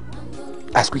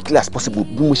as quickly as possible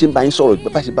bí mo ṣe ń bá yín sọ̀rọ̀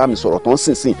bá ṣe bá mi sọ̀rọ̀ tán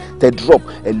sínsìn tẹ́ drop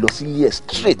ẹ lọ sí ilé ẹ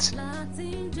straight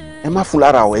ẹ má fún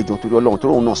lára ọ ẹjọ́ torí Ọlọ́run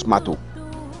torí òun náà smart o.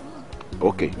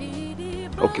 Okay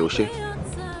o ṣe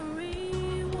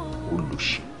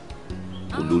olùṣe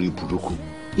olórí burúkú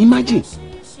imagine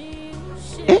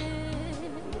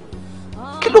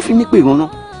kí ló fi mí pè ìrànná.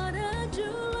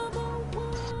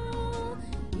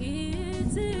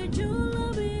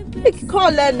 Big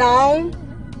call now.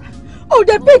 Oh,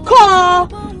 the big call.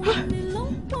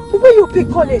 Where you big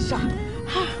call, Sha?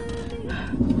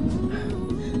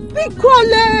 Big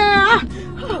call.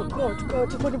 Oh God,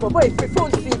 what the boy is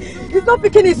phone see? He's not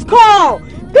picking his call.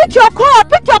 Pick your call.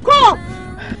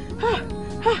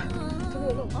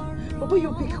 Where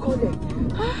you big call?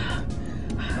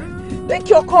 Pick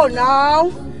your call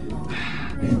now.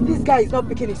 This guy is not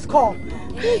picking his call.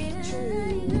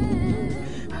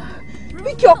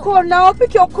 Pick your call now.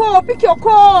 Pick your call.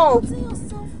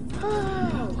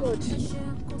 Oh God.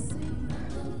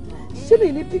 Ṣé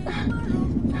mi ní pick.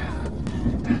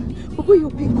 Bó you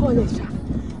pick call ẹ ṣá.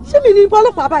 Ṣé mi ní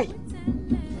ọlọ́pàá báyìí?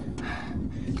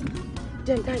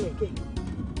 Then die again.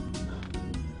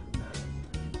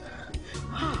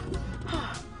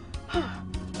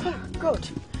 God.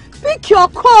 Pick your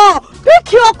call.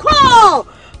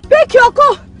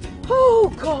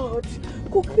 Oh God.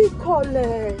 Kò pick call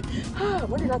ẹ.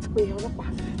 Mo ní láti pe ọlọ́pàá.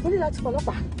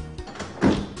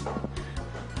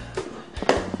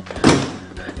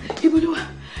 Ibo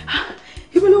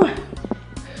ló wà?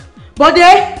 Bọ́dé.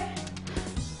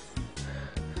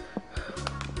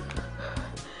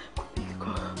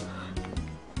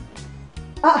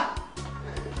 Ah.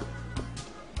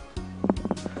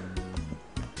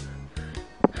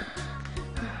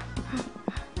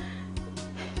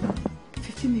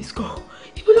 Minutes go.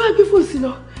 Ibo ló wá gbé fóònù sí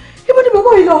lọ? Ibo ni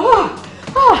bàbá yìí lọ?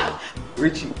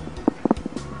 Richie,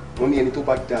 mo ní ẹni tó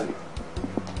bá dalẹ̀,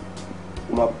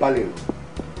 ó máa balẹ̀ lọ.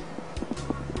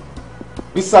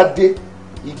 Bísádé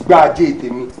ìgbà ajé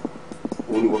tèmi,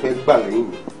 òun ni wọ́n fẹ́ gbà lẹ́yìn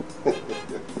mi.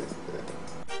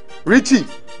 Richie,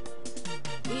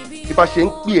 tí bá ṣe ń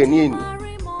pè ẹ́ ní ènì,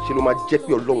 ṣe ló máa jẹ́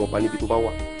pé Ọlọ́run ọba níbi tó bá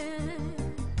wà.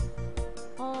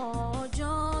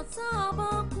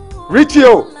 Richie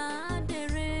o!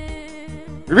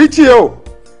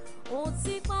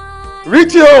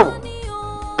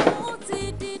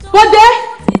 Bọ́dé!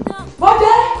 What?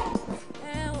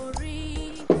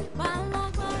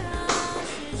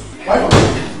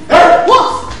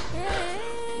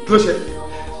 Kí ló ṣe?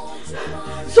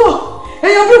 So,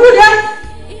 èèyàn búburú dẹ́.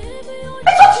 I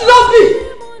thought you loved me.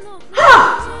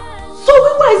 So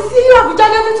wíwá sí Àbújá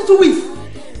ní every 2 weeks.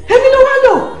 Èmi ló wá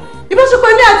lò.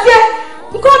 Ìbáṣepọ̀ mi àti ẹ.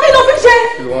 Nǹkan mi ló fi ṣe.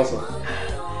 Kí ló wá sọ?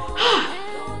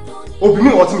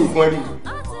 Obìnrin wọ́n ti mi fún ẹ rí.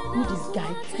 You this guy.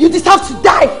 You deserve to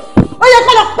die. Ó yẹ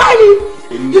kó lọ pa ni.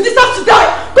 You deserve to die.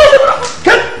 Go to the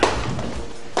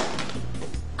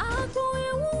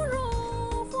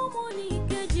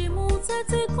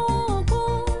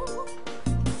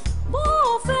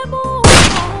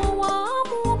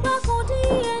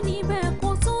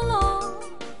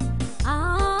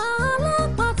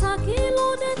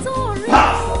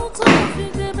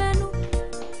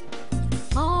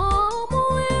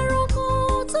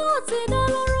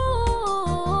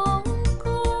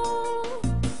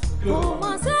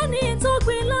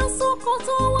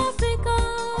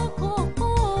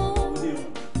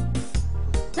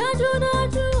Dájúdájú